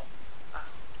album,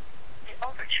 the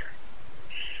overture.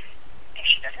 And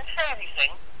she doesn't say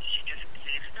anything, she just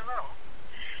leaves the room,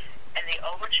 and the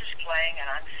overture's playing, and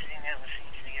I'm sitting there listening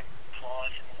to the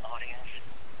applause in the audience,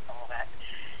 all that.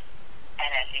 And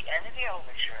at the end of the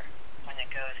overture, when it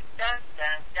goes dun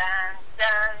dun dun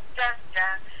dun dun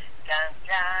dun dun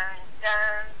dun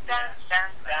dun dun dun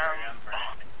dun,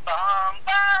 bum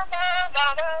bum bum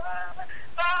bum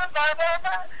bum bum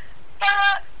bum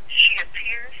bum, she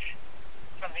appears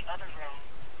from the other room,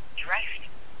 dressed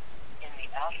in the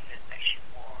outfit that she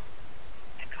wore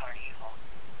at Carnegie Hall.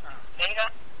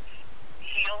 Makeup,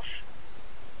 heels,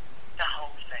 the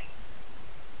whole thing.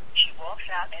 She walks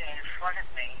out, and in front of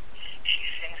me, she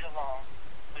sings along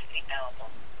with the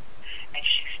album, and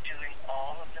she's doing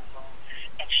all of the moves,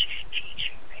 and she's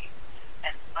teaching me,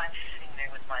 and I'm sitting there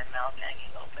with my mouth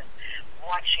hanging open,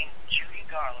 watching Judy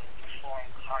Garland perform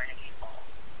Carnegie Hall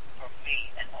for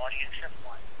me, an audience of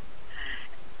one,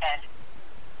 and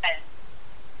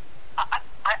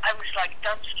I was like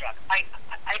dumbstruck. I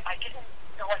didn't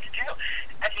know what to do.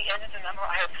 At the end of the number,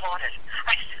 I applauded.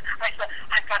 I thought,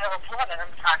 I've got to applaud, and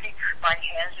I'm talking my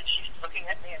hands, and she's looking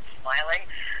at me and smiling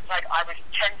like I was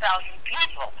 10,000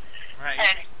 people. Right.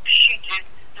 And she did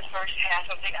the first half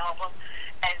of the album,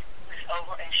 and it was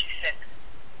over, and she said,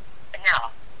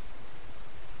 now,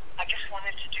 I just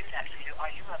wanted to do that for you. Are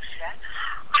you upset?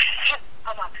 I said,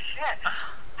 I'm upset.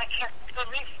 I can't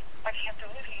believe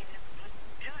you would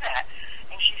do that.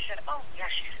 And she said, oh, yeah,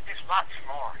 there's lots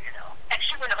more, And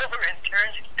she went over and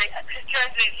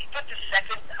she put the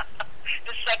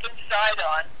second side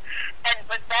on, and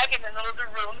went back in the middle of the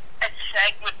room and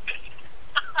sang with me.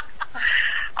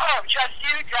 Oh, just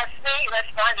you, just me, let's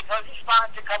find a cozy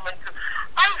spot to come into.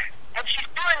 And she's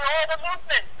doing all the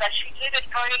movements that she did at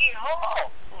Carnegie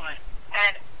Hall. Boy.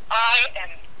 And I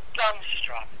am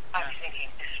dumbstruck. I'm thinking,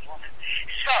 this woman.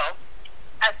 So,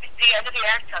 at the end of the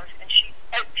act comes, and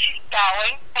she's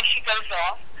bowing, and she goes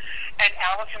off, and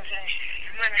Alma comes in,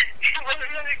 and she was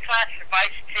really class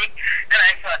advice tea, and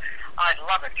I thought, I'd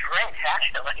love a drink,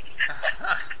 actually.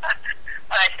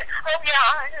 And I said, oh,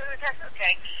 yeah, that's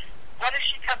okay. What does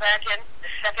she come back in? The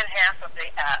second half of the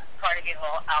Carnegie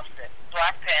Hall outfit.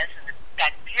 Black pants and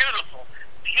that beautiful,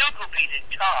 bugle-beaded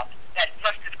top that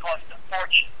must have cost a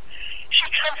fortune. She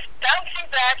comes bouncing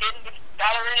back in with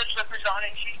ballerina slippers on,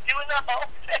 and she's doing the whole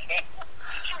thing.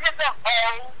 She did the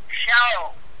whole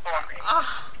show for me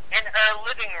in her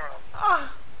living room.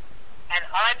 And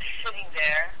I'm sitting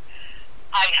there.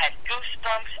 I had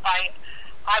goosebumps. I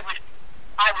was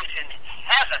in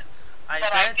heaven.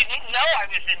 But I didn't know I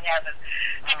was in heaven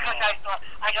because I thought,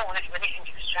 I don't want to do anything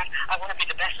to distract. I want to be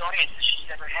the best audience that she's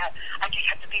ever had. I just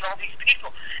have to be all these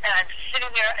people. And I'm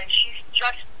sitting there, and she's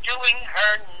just doing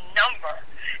her number.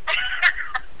 And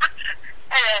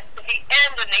at the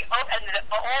end,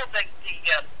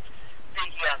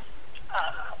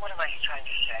 what am I trying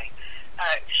to say?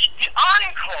 The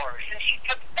encores, and she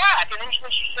took back, and then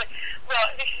when she said, well,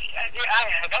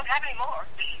 I don't have any more.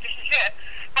 This is it.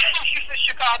 And she said,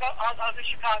 Chicago, I'll go to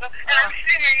Chicago. And I'm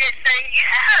sitting here saying,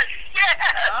 yes.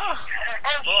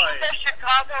 And she said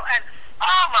Chicago, and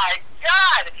oh my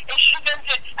God. And she then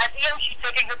did, at the end, she's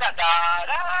taking her back,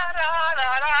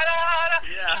 da-da-da-da-da-da.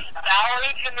 She's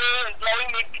bowing to me and blowing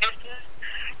me kisses.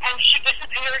 And she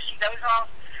disappears, she goes off.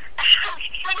 And I'm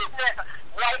sitting there,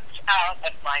 wiped out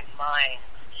of my mind.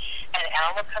 And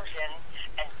Alma comes in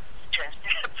and turns the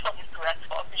photograph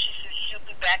off, and she says she'll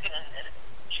be back in a minute.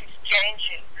 She's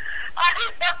changing.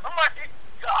 Oh my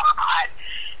God.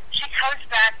 She comes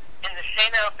back in the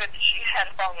same outfit that she had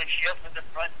on when she opened the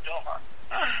front door.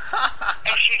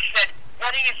 And she said,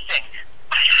 what do you think?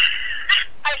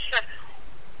 I said,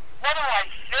 what do I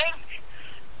think?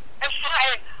 I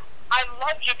said, I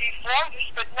loved you before this,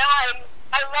 but now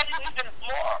I love you even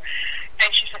more. And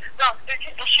she said, well,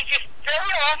 and she just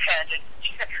very offhanded.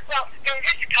 She said, well,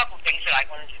 there's a couple things that I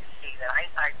wanted you to see that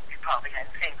I probably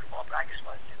hadn't seen before, but I just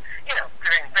wanted to,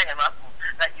 bring them up and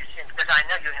let you see, because I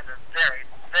know you have a very,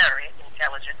 very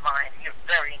intelligent mind. You're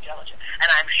very intelligent, and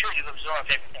I'm sure you absorbed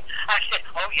everything. I said,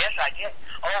 oh, yes, I did.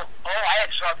 Oh, I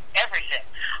absorbed everything.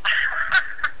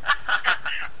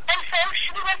 And so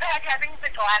she went back having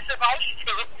the glass of iced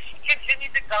tea, and she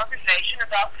continued the conversation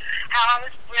about how I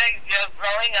was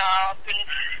growing up, and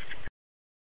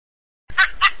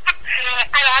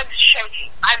and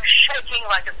I'm shaking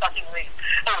like a fucking leaf.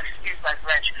 Oh, excuse my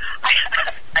French.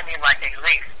 I mean like a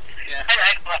leaf. Yeah. And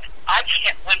I thought, I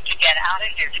can't wait to get out of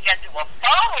here, to get to a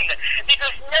phone,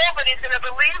 because nobody's going to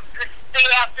believe the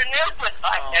afternoon that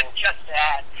I have just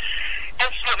had. And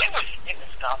so it was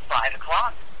about 5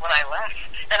 o'clock when I left,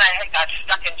 and I got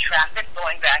stuck in traffic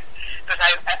going back, because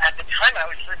at the time I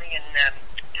was living in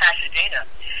Pasadena,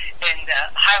 in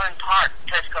Highland Park, a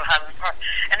place called Highland Park,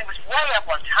 and it was way up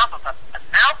on top of a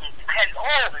mountain. I had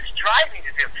all this driving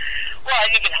to do. Well,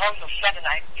 I didn't get home till 7.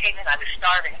 I came in, I was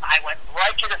starving. I went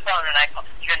right to the phone, and I called,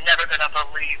 you're never going to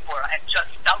believe where I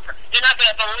just dumped her. You're not going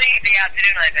to believe the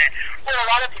afternoon I've had. Well, a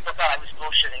lot of people thought I was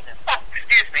bullshitting them. Oh,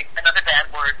 excuse me, another bad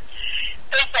word.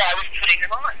 They thought I was kidding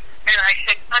them on. And I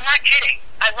said, I'm not kidding.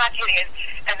 I'm not kidding.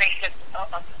 And they said,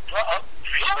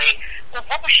 really? Well,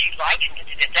 what was she like?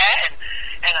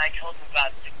 And I told them about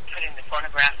putting the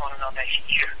phonograph on and all that. She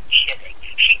said, you're kidding.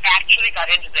 She actually got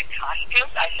into the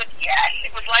costumes? I said, yes. It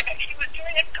was like she was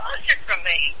doing a concert for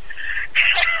me.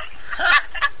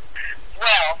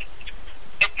 Well,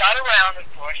 it got around, of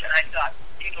course, and I thought,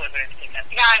 people are going to think that.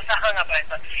 Yeah, I hung up, and I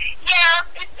thought, yeah,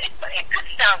 it could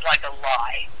sound like a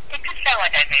lie. It could sound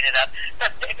like I made it up,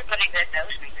 but everybody that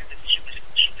knows me knew that she was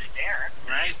there.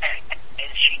 Right. And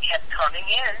she kept coming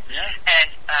in, and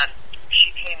she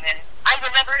came in. I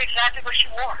remember exactly what she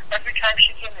wore every time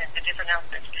she came in, the different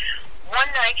outfits. One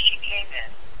night she came in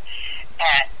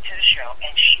to the show,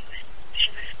 and she was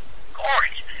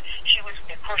gorgeous. She was,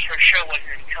 of course, her show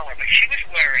wasn't in color, but she was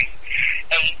wearing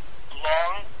a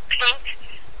long pink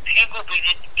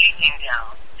bugle-beaded evening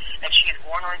gown that she had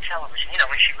worn on television.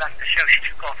 When she left the show, she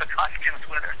took off the costumes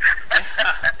with her.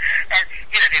 And,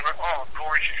 they were all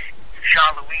gorgeous.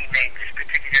 Jean-Louis made this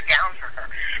particular gown for her.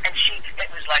 And it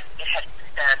was like, it had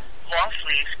long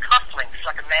sleeves, cufflinks,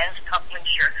 like a man's cufflink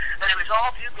shirt, but it was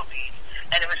all bugle beads,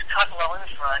 and it was cut low in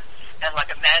the front, and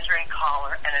like a mandarin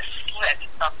collar, and a slit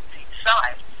up the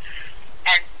side.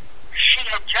 And she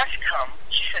had just come.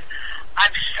 She said,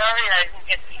 I'm sorry I didn't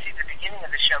get to see the beginning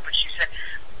of the show, but she said,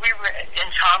 we were in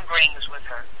Tom Green was with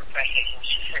her for press agents.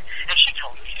 She said, and she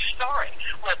told us the story.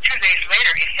 Well, 2 days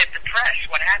later, it hit the press.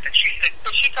 What happened? She said, but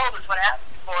she told us what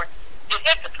happened before it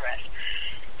hit the press.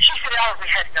 She said, oh, we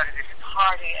had to go to this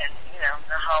party, and,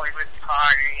 the Hollywood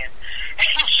party, and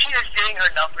she was doing her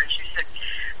number, and she said,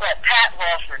 well, Pat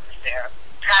Lawford was there.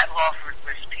 Pat Lawford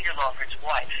was Peter Lawford's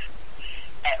wife,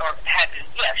 or had been,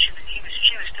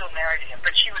 she was still married to him,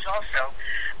 but she was also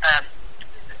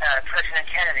President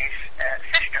Kennedy's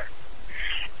sister.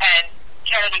 And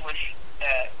Kennedy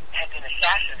had been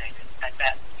assassinated at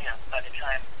that, by the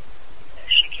time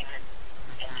she came in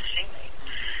to see me.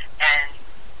 And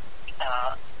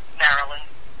Marilyn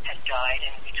had died,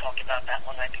 and we talked about that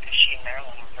one night because she and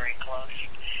Marilyn were very close.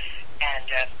 And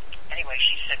anyway,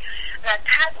 she said, that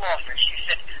Pat Lawford, she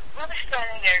said, we were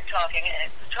standing there talking,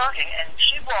 and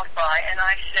she walked by, and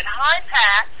I said, hi,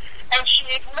 Pat, and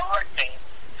she ignored me.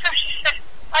 So she said,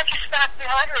 I just stopped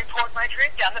behind her and poured my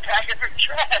drink down the back of her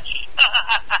dress.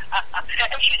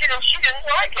 And she said, and she didn't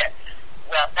like it.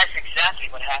 Well, that's exactly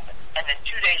what happened. And then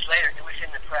 2 days later, it was in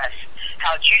the press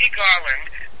how Judy Garland,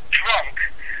 drunk,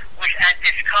 was at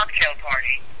this cocktail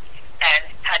party and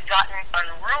had gotten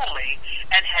unruly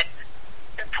and had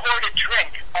poured a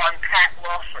drink on Pat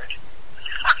Lawford.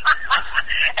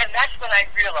 And that's when I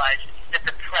realized that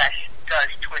the press does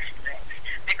twist things.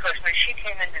 Because when she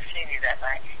came in to see me that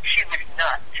night, she was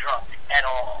not drunk at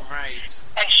all. Right.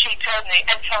 And she told me,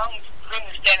 and Tom Green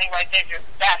was standing right there to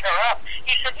back her up.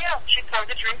 He said, she poured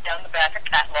the drink down the back of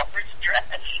Pat Lawford's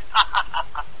dress.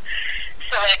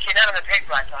 So when it came out of the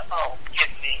paper, I thought, oh,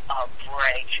 give me a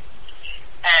break.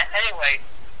 Anyway,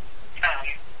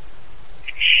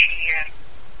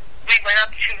 we went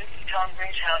up to Tom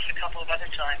Green's house a couple of other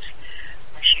times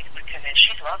when she would come in.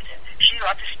 She loved it. She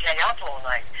loved to stay up all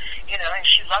night, and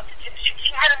she loved it.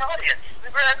 She had an audience.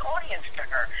 We were an audience to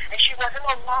her, and she wasn't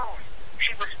alone.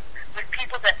 She was with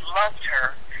people that loved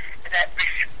her, that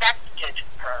respected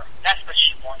her. That's what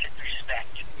she wanted,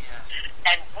 respect. Yes.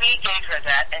 And we gave her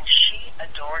that, and she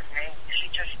adored me.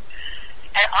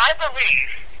 And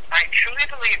I truly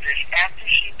believe this, after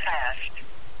she passed,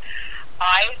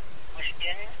 I was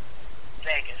in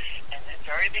Vegas in the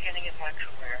very beginning of my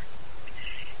career,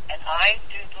 and I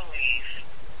do believe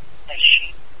that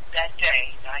that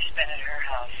day that I spent at her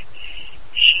house,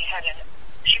 she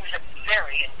was a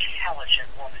very intelligent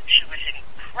woman. She was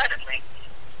incredibly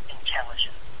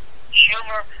intelligent.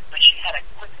 Humor, but she had a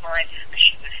quick mind, but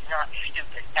she was not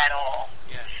stupid at all.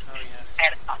 Yes, oh yes.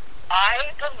 And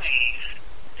I believe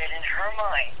that in her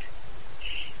mind,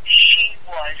 she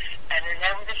was, and I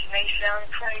know this may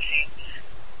sound crazy,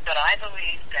 but I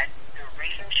believe that the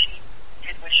reason she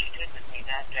did what she did with me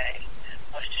that day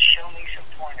was to show me some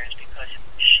pointers, because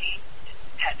she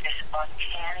had this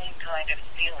uncanny kind of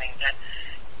feeling that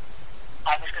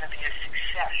I was going to be a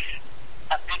success,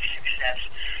 a big success,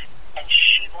 and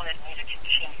she wanted me to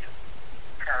continue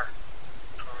her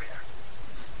career.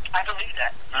 I believe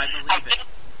that. I believe it.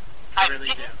 I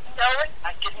really do. I didn't know it.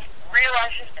 I didn't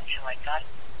realize it until I got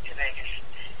to Vegas.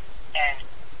 And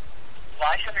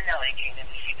Liza Minnelli came in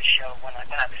to see the show when I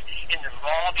was in the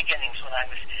raw beginnings, when I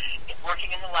was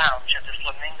working in the lounge at the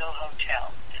Flamingo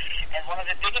Hotel. And one of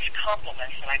the biggest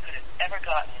compliments that I could have ever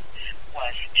gotten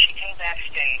was she came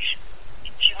backstage.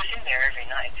 She was in there every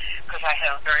night because I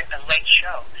had a late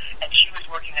show, and she was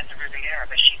working at the Riviera,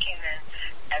 but she came in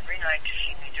every night to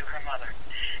see me do her mother.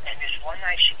 And this one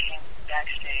night she came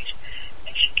backstage,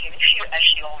 and she came, as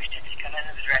she always did, she came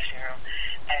into the dressing room,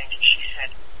 and she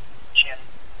said, Jim,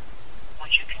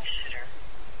 would you consider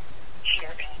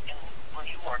here in where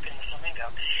you work in the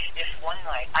Flamingo, if one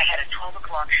night I had a 12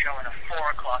 o'clock show and a 4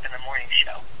 o'clock in the morning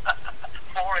show,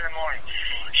 4 in the morning,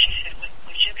 she said,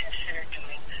 would you consider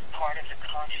doing part of the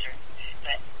concert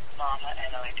that Mama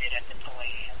and I did at the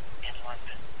Palladium in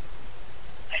London?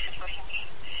 I said, what do you mean?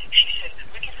 She said,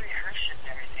 we could rehearse it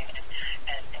and everything,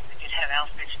 and we could have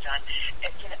outfits done.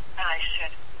 And I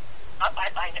said,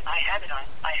 I have it on,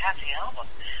 I have the album.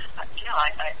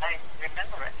 I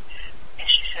remember it. And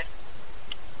she said,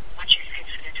 would you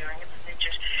consider doing it with me,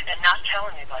 and not tell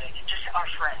anybody, just our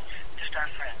friends.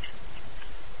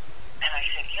 And I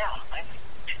said, yeah, I would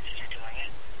consider doing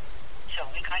it. So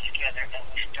we got together and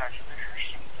we started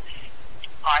rehearsing.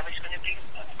 I was going to be,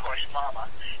 of course, Mama,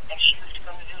 and she was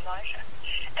going to do Liza.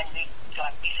 And we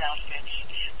got these outfits.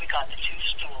 We got the 2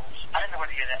 stools. I don't know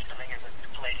whether you're that familiar with the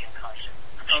Palladium concert.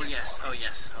 Oh yes.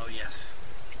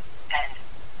 And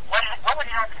what would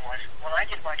happen was, when I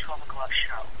did my 12 o'clock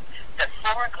show, the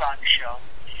 4 o'clock show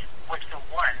was the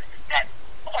one that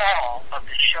all of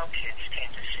the show kids came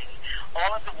to see.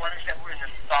 All of the ones that were in the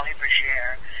Folies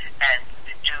Bergère and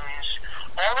the Dunes,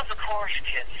 all of the chorus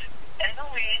kids, and the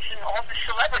leads and all the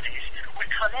celebrities would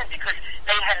come in because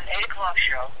they had an 8 o'clock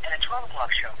show and a 12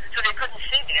 o'clock show. So they couldn't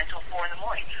see me until 4 in the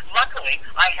morning. Luckily,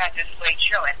 I had this late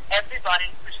show, and everybody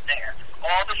was there.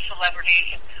 All the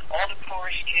celebrities and all the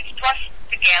chorus kids, plus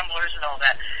the gamblers and all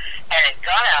that. And it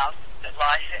got out that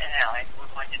Liza and Allie were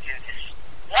going to do this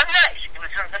one night. It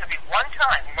was going to be one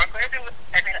time. We weren't going to do it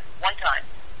every night, one time.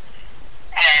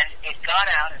 And it got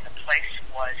out, and the place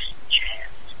was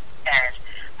jammed. And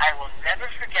I will never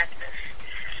forget this.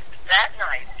 That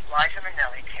night, Liza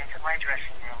Minnelli came to my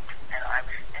dressing room, and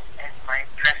and my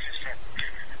dresser said,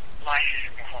 "Liza's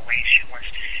in the hallway. She wants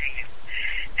to see you."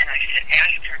 And I said,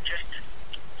 "Ask her just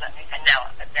let me." And now,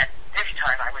 this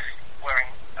time, I was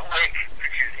wearing a wig for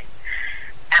Judy,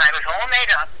 and I was all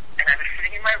made up, and I was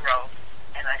sitting in my robe,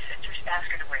 and I said, "Just ask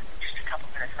her to wait just a couple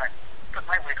minutes." And I put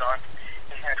my wig on,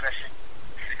 the hairdresser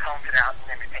combed it out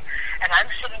and everything. And I'm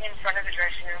sitting in front of the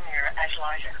dressing room mirror as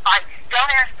Liza.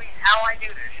 Don't ask me how I knew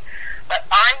this, but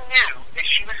I knew that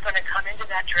she was going to come into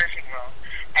that dressing room,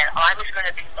 and I was going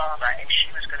to be Mama, and she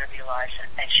was going to be Liza,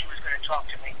 and she was going to talk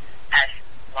to me as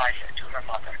Liza to her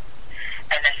mother.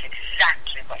 And that's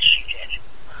exactly what she did.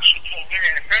 She came in,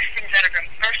 and the first words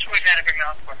out of her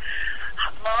mouth were,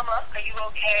 "Mama, are you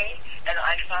okay?" And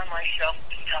I found myself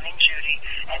becoming Judy,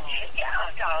 and she said, "Yeah,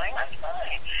 darling, I'm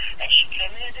fine." And she came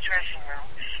into the dressing room,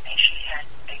 and she had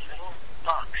a little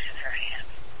box in her hand.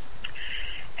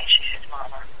 And she said,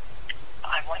 "Mama,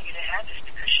 I want you to have this,"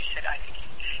 because she said, "I think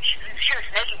she was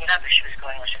making it up as she was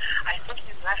going on. I think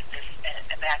you left this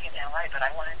back in L.A., but I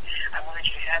wanted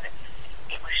you to have it."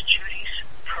 It was Judy's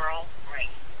pearl ring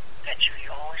that Judy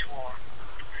always wore.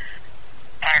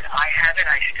 And I have it,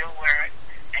 I still wear it,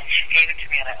 and she gave it to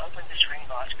me, and I opened this ring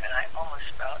box, and I almost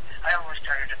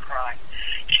started to cry.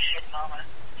 She said, "Mama,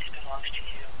 this belongs to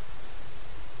you."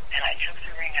 And I took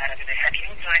the ring out of it. It had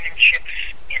little diamond chips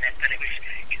in it, but it was,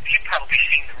 you've probably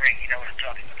seen the ring, you know what I'm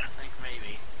talking about. I think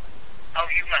maybe. Oh,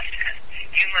 you must have.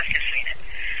 You must have seen it.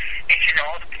 It's in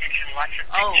lots of pictures.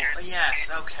 Oh, yes,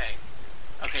 okay.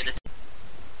 Okay,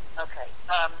 Okay.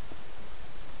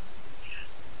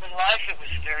 When Liza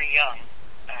was very young,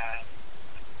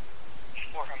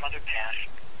 before her mother passed,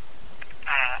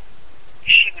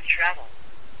 she would travel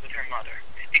with her mother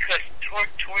because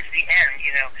towards the end,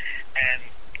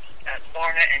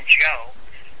 Lorna and Joe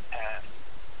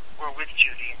were with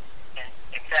Judy, and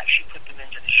in fact, she put them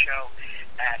into the show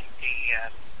at the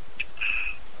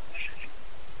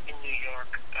in New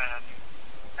York,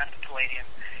 not the Palladium.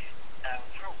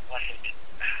 Where was it?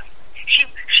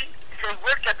 They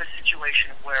worked up a situation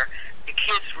where the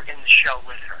kids were in the show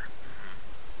with her.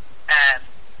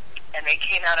 And they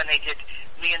came out and they did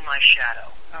Me and My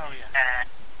Shadow. Oh, yeah. And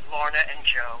Lorna and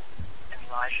Joe and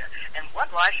Liza. And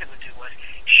what Liza would do was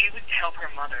she would help her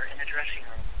mother in the dressing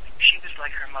room. She was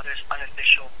like her mother's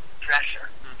unofficial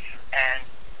dresser. Mm-hmm. And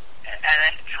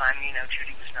at the time,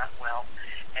 Judy was not well.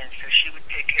 And so she would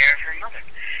take care of her mother.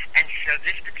 And so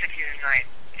this particular night,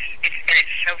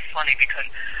 it's so funny because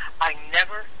I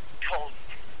never told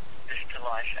this to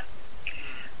Liza.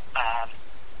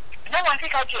 No, I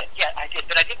think I did. Yeah, I did.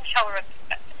 But I didn't tell her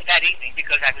that evening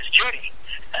because I was Judy.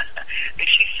 But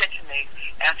she said to me,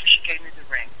 after she gave me the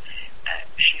ring,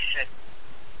 she said,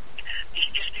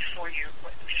 just before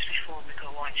we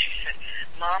go on, she said,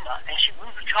 "Mama," and we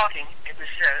were talking, it was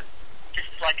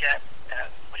just like a,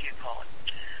 what do you call it?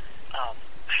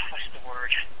 What's the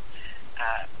word?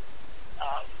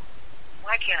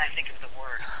 Why can't I think of the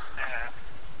word?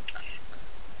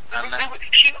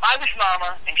 I was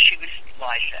Mama, and she was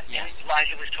Liza. Yes. And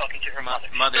Liza was talking to her mother.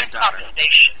 Mother and daughter.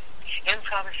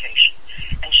 Improvisation.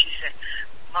 And she said,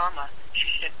 "Mama," she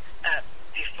said,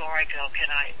 "before I go, can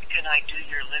I do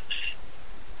your lips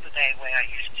the way I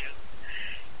used to?"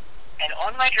 And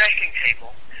on my dressing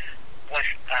table were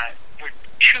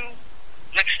two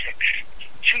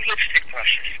lipstick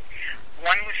brushes.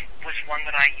 One was one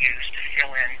that I used to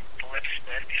fill in the lips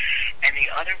with, and the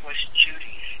other was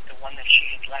Judy's, the one that she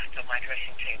had left on my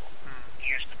dressing table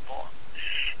years before.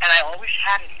 And I always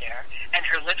had it there, and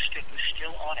her lipstick was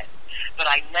still on it. But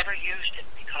I never used it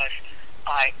because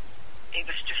it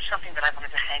was just something that I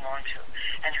wanted to hang on to.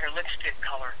 And her lipstick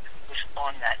color was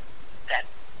on that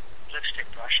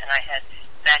lipstick brush, and I had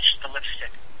matched the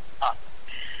lipstick up.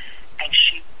 And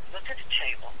she looked at the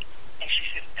table, and she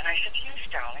said, and I said, "Yes,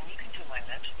 darling, you can do my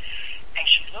lips." And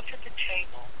she looked at the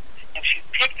table, and she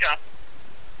picked up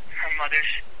her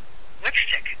mother's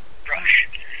lipstick brush.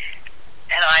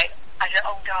 And I said,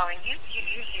 "Oh, darling, you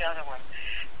use the other one."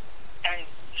 And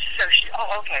so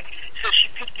okay. So she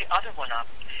picked the other one up,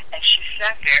 and she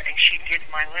sat there, and she did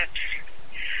my lips,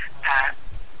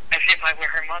 as if I were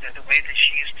her mother, the way that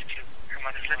she used to do her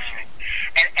mother's lipstick.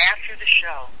 And after the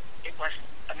show, it was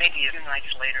maybe a few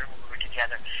nights later when we were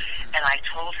together, and I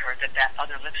told her that that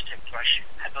other lipstick brush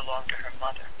had belonged to her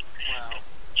mother. Wow.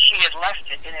 She had left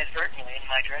it inadvertently in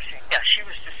my dressing room. Yeah, she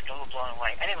was just a little blown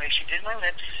away. Anyway, she did my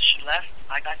lips, she left,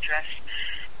 I got dressed,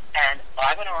 and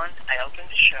I went on, I opened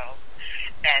the show,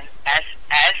 and as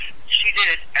she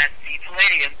did it at the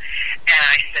Palladium, and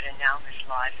I said, and now Miss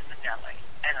Liza Minnelli.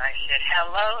 And I said,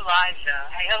 hello, Liza.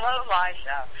 Hey, hello,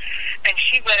 Liza. And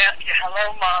she went out and said,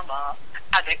 hello, Mama.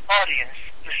 And the audience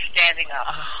was standing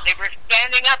up. They were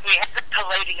standing up. We had the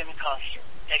Palladium costume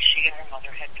that she and her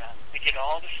mother had done. We did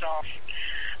all the songs.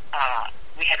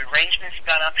 We had arrangements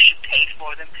done up. She paid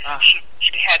for them. She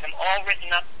had them all written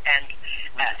up, and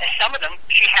some of them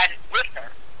she had with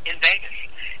her in Vegas.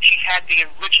 She had the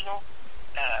original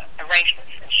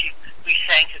arrangements, and we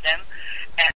sang to them.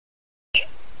 And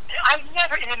I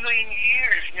never in a million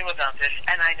years knew about this,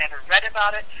 and I never read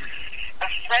about it. A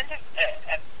friend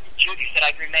of Judy that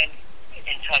I've remained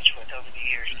in touch with over the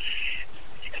years,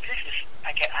 this is,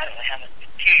 I don't know how many,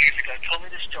 a few years ago, told me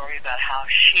the story about how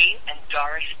she and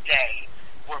Doris Day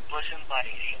were bosom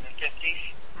buddies in the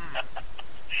 50s.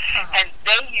 And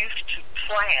they used to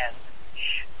plan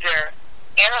their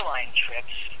airline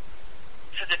trips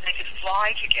so that they could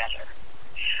fly together.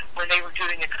 When they were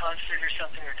doing a concert or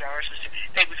something, or Doris was,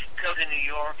 they would go to New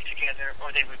York together,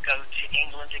 or they would go to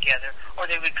England together, or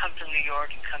they would come from New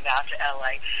York and come out to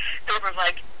L.A. They were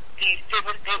like these. They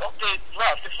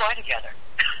loved to fly together.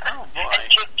 Oh boy!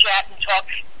 And chit chat and talk.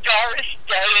 Doris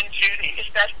Day and Judy. Is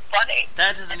that funny?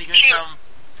 That doesn't even sound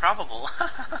probable.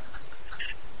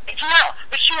 Yeah,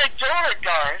 but she adored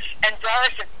Doris, and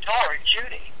Doris adored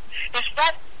Judy.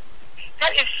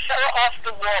 That is so off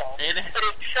the wall. It is. But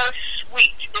it's so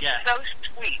sweet. It's so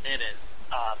sweet. It is.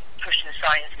 Pushing the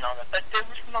science and all that. But there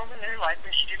was a moment in her life when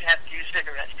she didn't have to use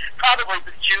cigarettes. Probably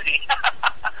with Judy.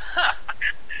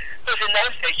 Because in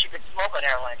those days you could smoke on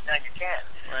airlines. Now you can't.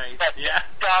 Right. But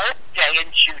Doris Day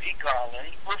and Judy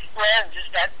Garland were friends. Is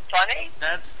that funny?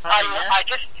 That's funny,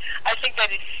 I think that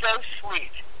is so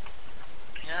sweet.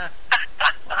 Yes.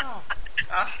 Oh.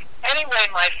 Anyway,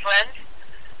 my friend,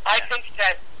 I think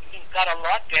that you've got a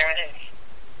lot there, and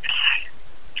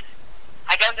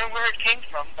I don't know where it came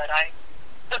from, but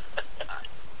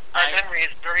my memory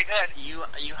is very good.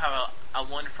 You have a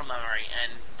wonderful memory,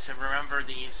 and to remember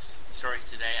these stories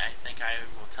today, I think I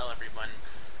will tell everyone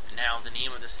now the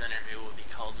name of this interview will be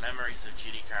called Memories of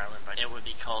Judy Garland, but it would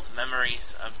be called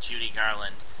Memories of Judy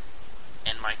Garland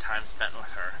and My Time Spent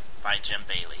with Her by Jim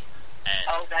Bailey.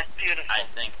 And that's beautiful. I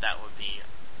think that would be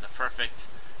the perfect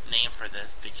name for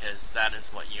this, because that is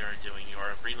what you're doing.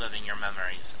 You're reliving your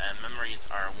memories, and memories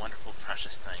are a wonderful,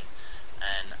 precious thing.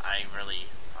 And I really,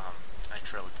 I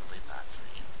truly believe that for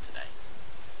you today.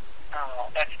 Oh,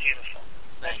 that's beautiful.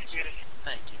 Thank you.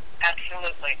 Thank you.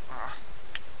 Absolutely.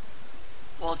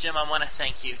 Well, Jim, I want to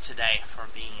thank you today for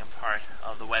being a part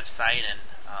of the website and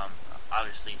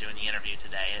obviously doing the interview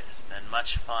today. It's been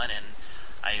much fun, and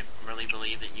I really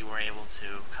believe that you were able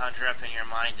to conjure up in your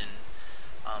mind and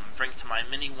bring to mind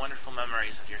many wonderful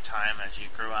memories of your time as you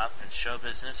grew up in show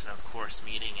business, and of course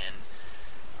meeting and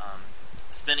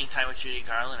spending time with Judy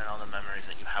Garland and all the memories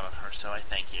that you have of her. So I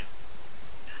thank you.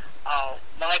 Oh,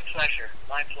 my pleasure.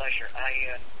 My pleasure.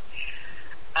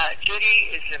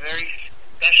 Judy is a very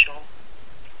special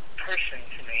person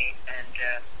to me, and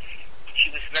she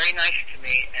was very nice to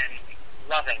me and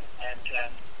loving, and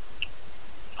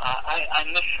I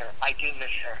miss her. I do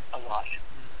miss her a lot.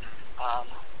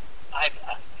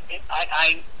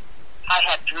 I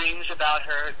have dreams about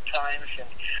her at times, and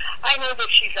I know that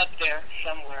she's up there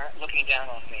somewhere looking down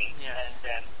on me. Yes.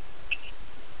 And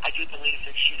I do believe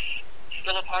that she's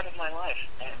still a part of my life,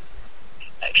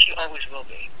 and she always will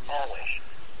be. Yes. Always.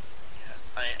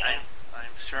 Yes,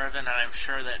 I'm sure of it, and I'm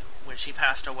sure that when she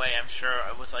passed away, I'm sure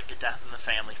it was like a death in the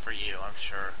family for you. I'm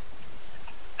sure.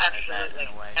 Absolutely. In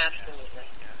a way. Absolutely.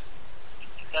 Yes.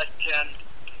 But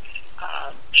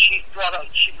she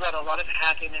brought a lot of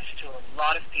happiness to a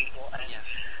lot of people, and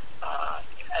yes.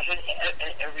 As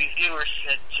a reviewer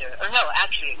said,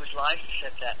 actually it was Liza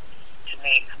said that to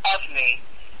me,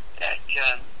 that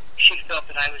she felt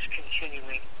that I was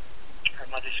continuing her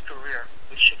mother's career,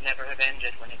 which should never have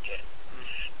ended when it did.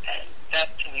 And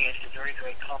that to me is a very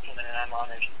great compliment, and I'm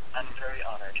honored. I'm very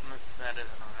honored. That is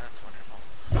an honor. That's wonderful.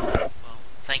 Well,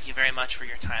 thank you very much for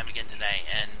your time again today,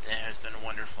 and it has been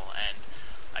wonderful, and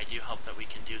I do hope that we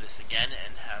can do this again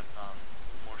and have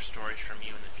more stories from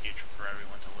you in the future for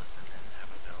everyone to listen and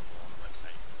have available on the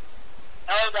website.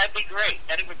 Oh, that'd be great.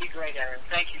 That would be great, Aaron.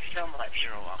 Thank you so much.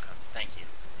 You're welcome. Thank you.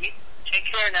 Take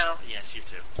care now. Yes, you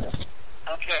too.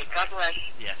 Okay, God bless.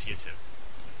 Yes, you too.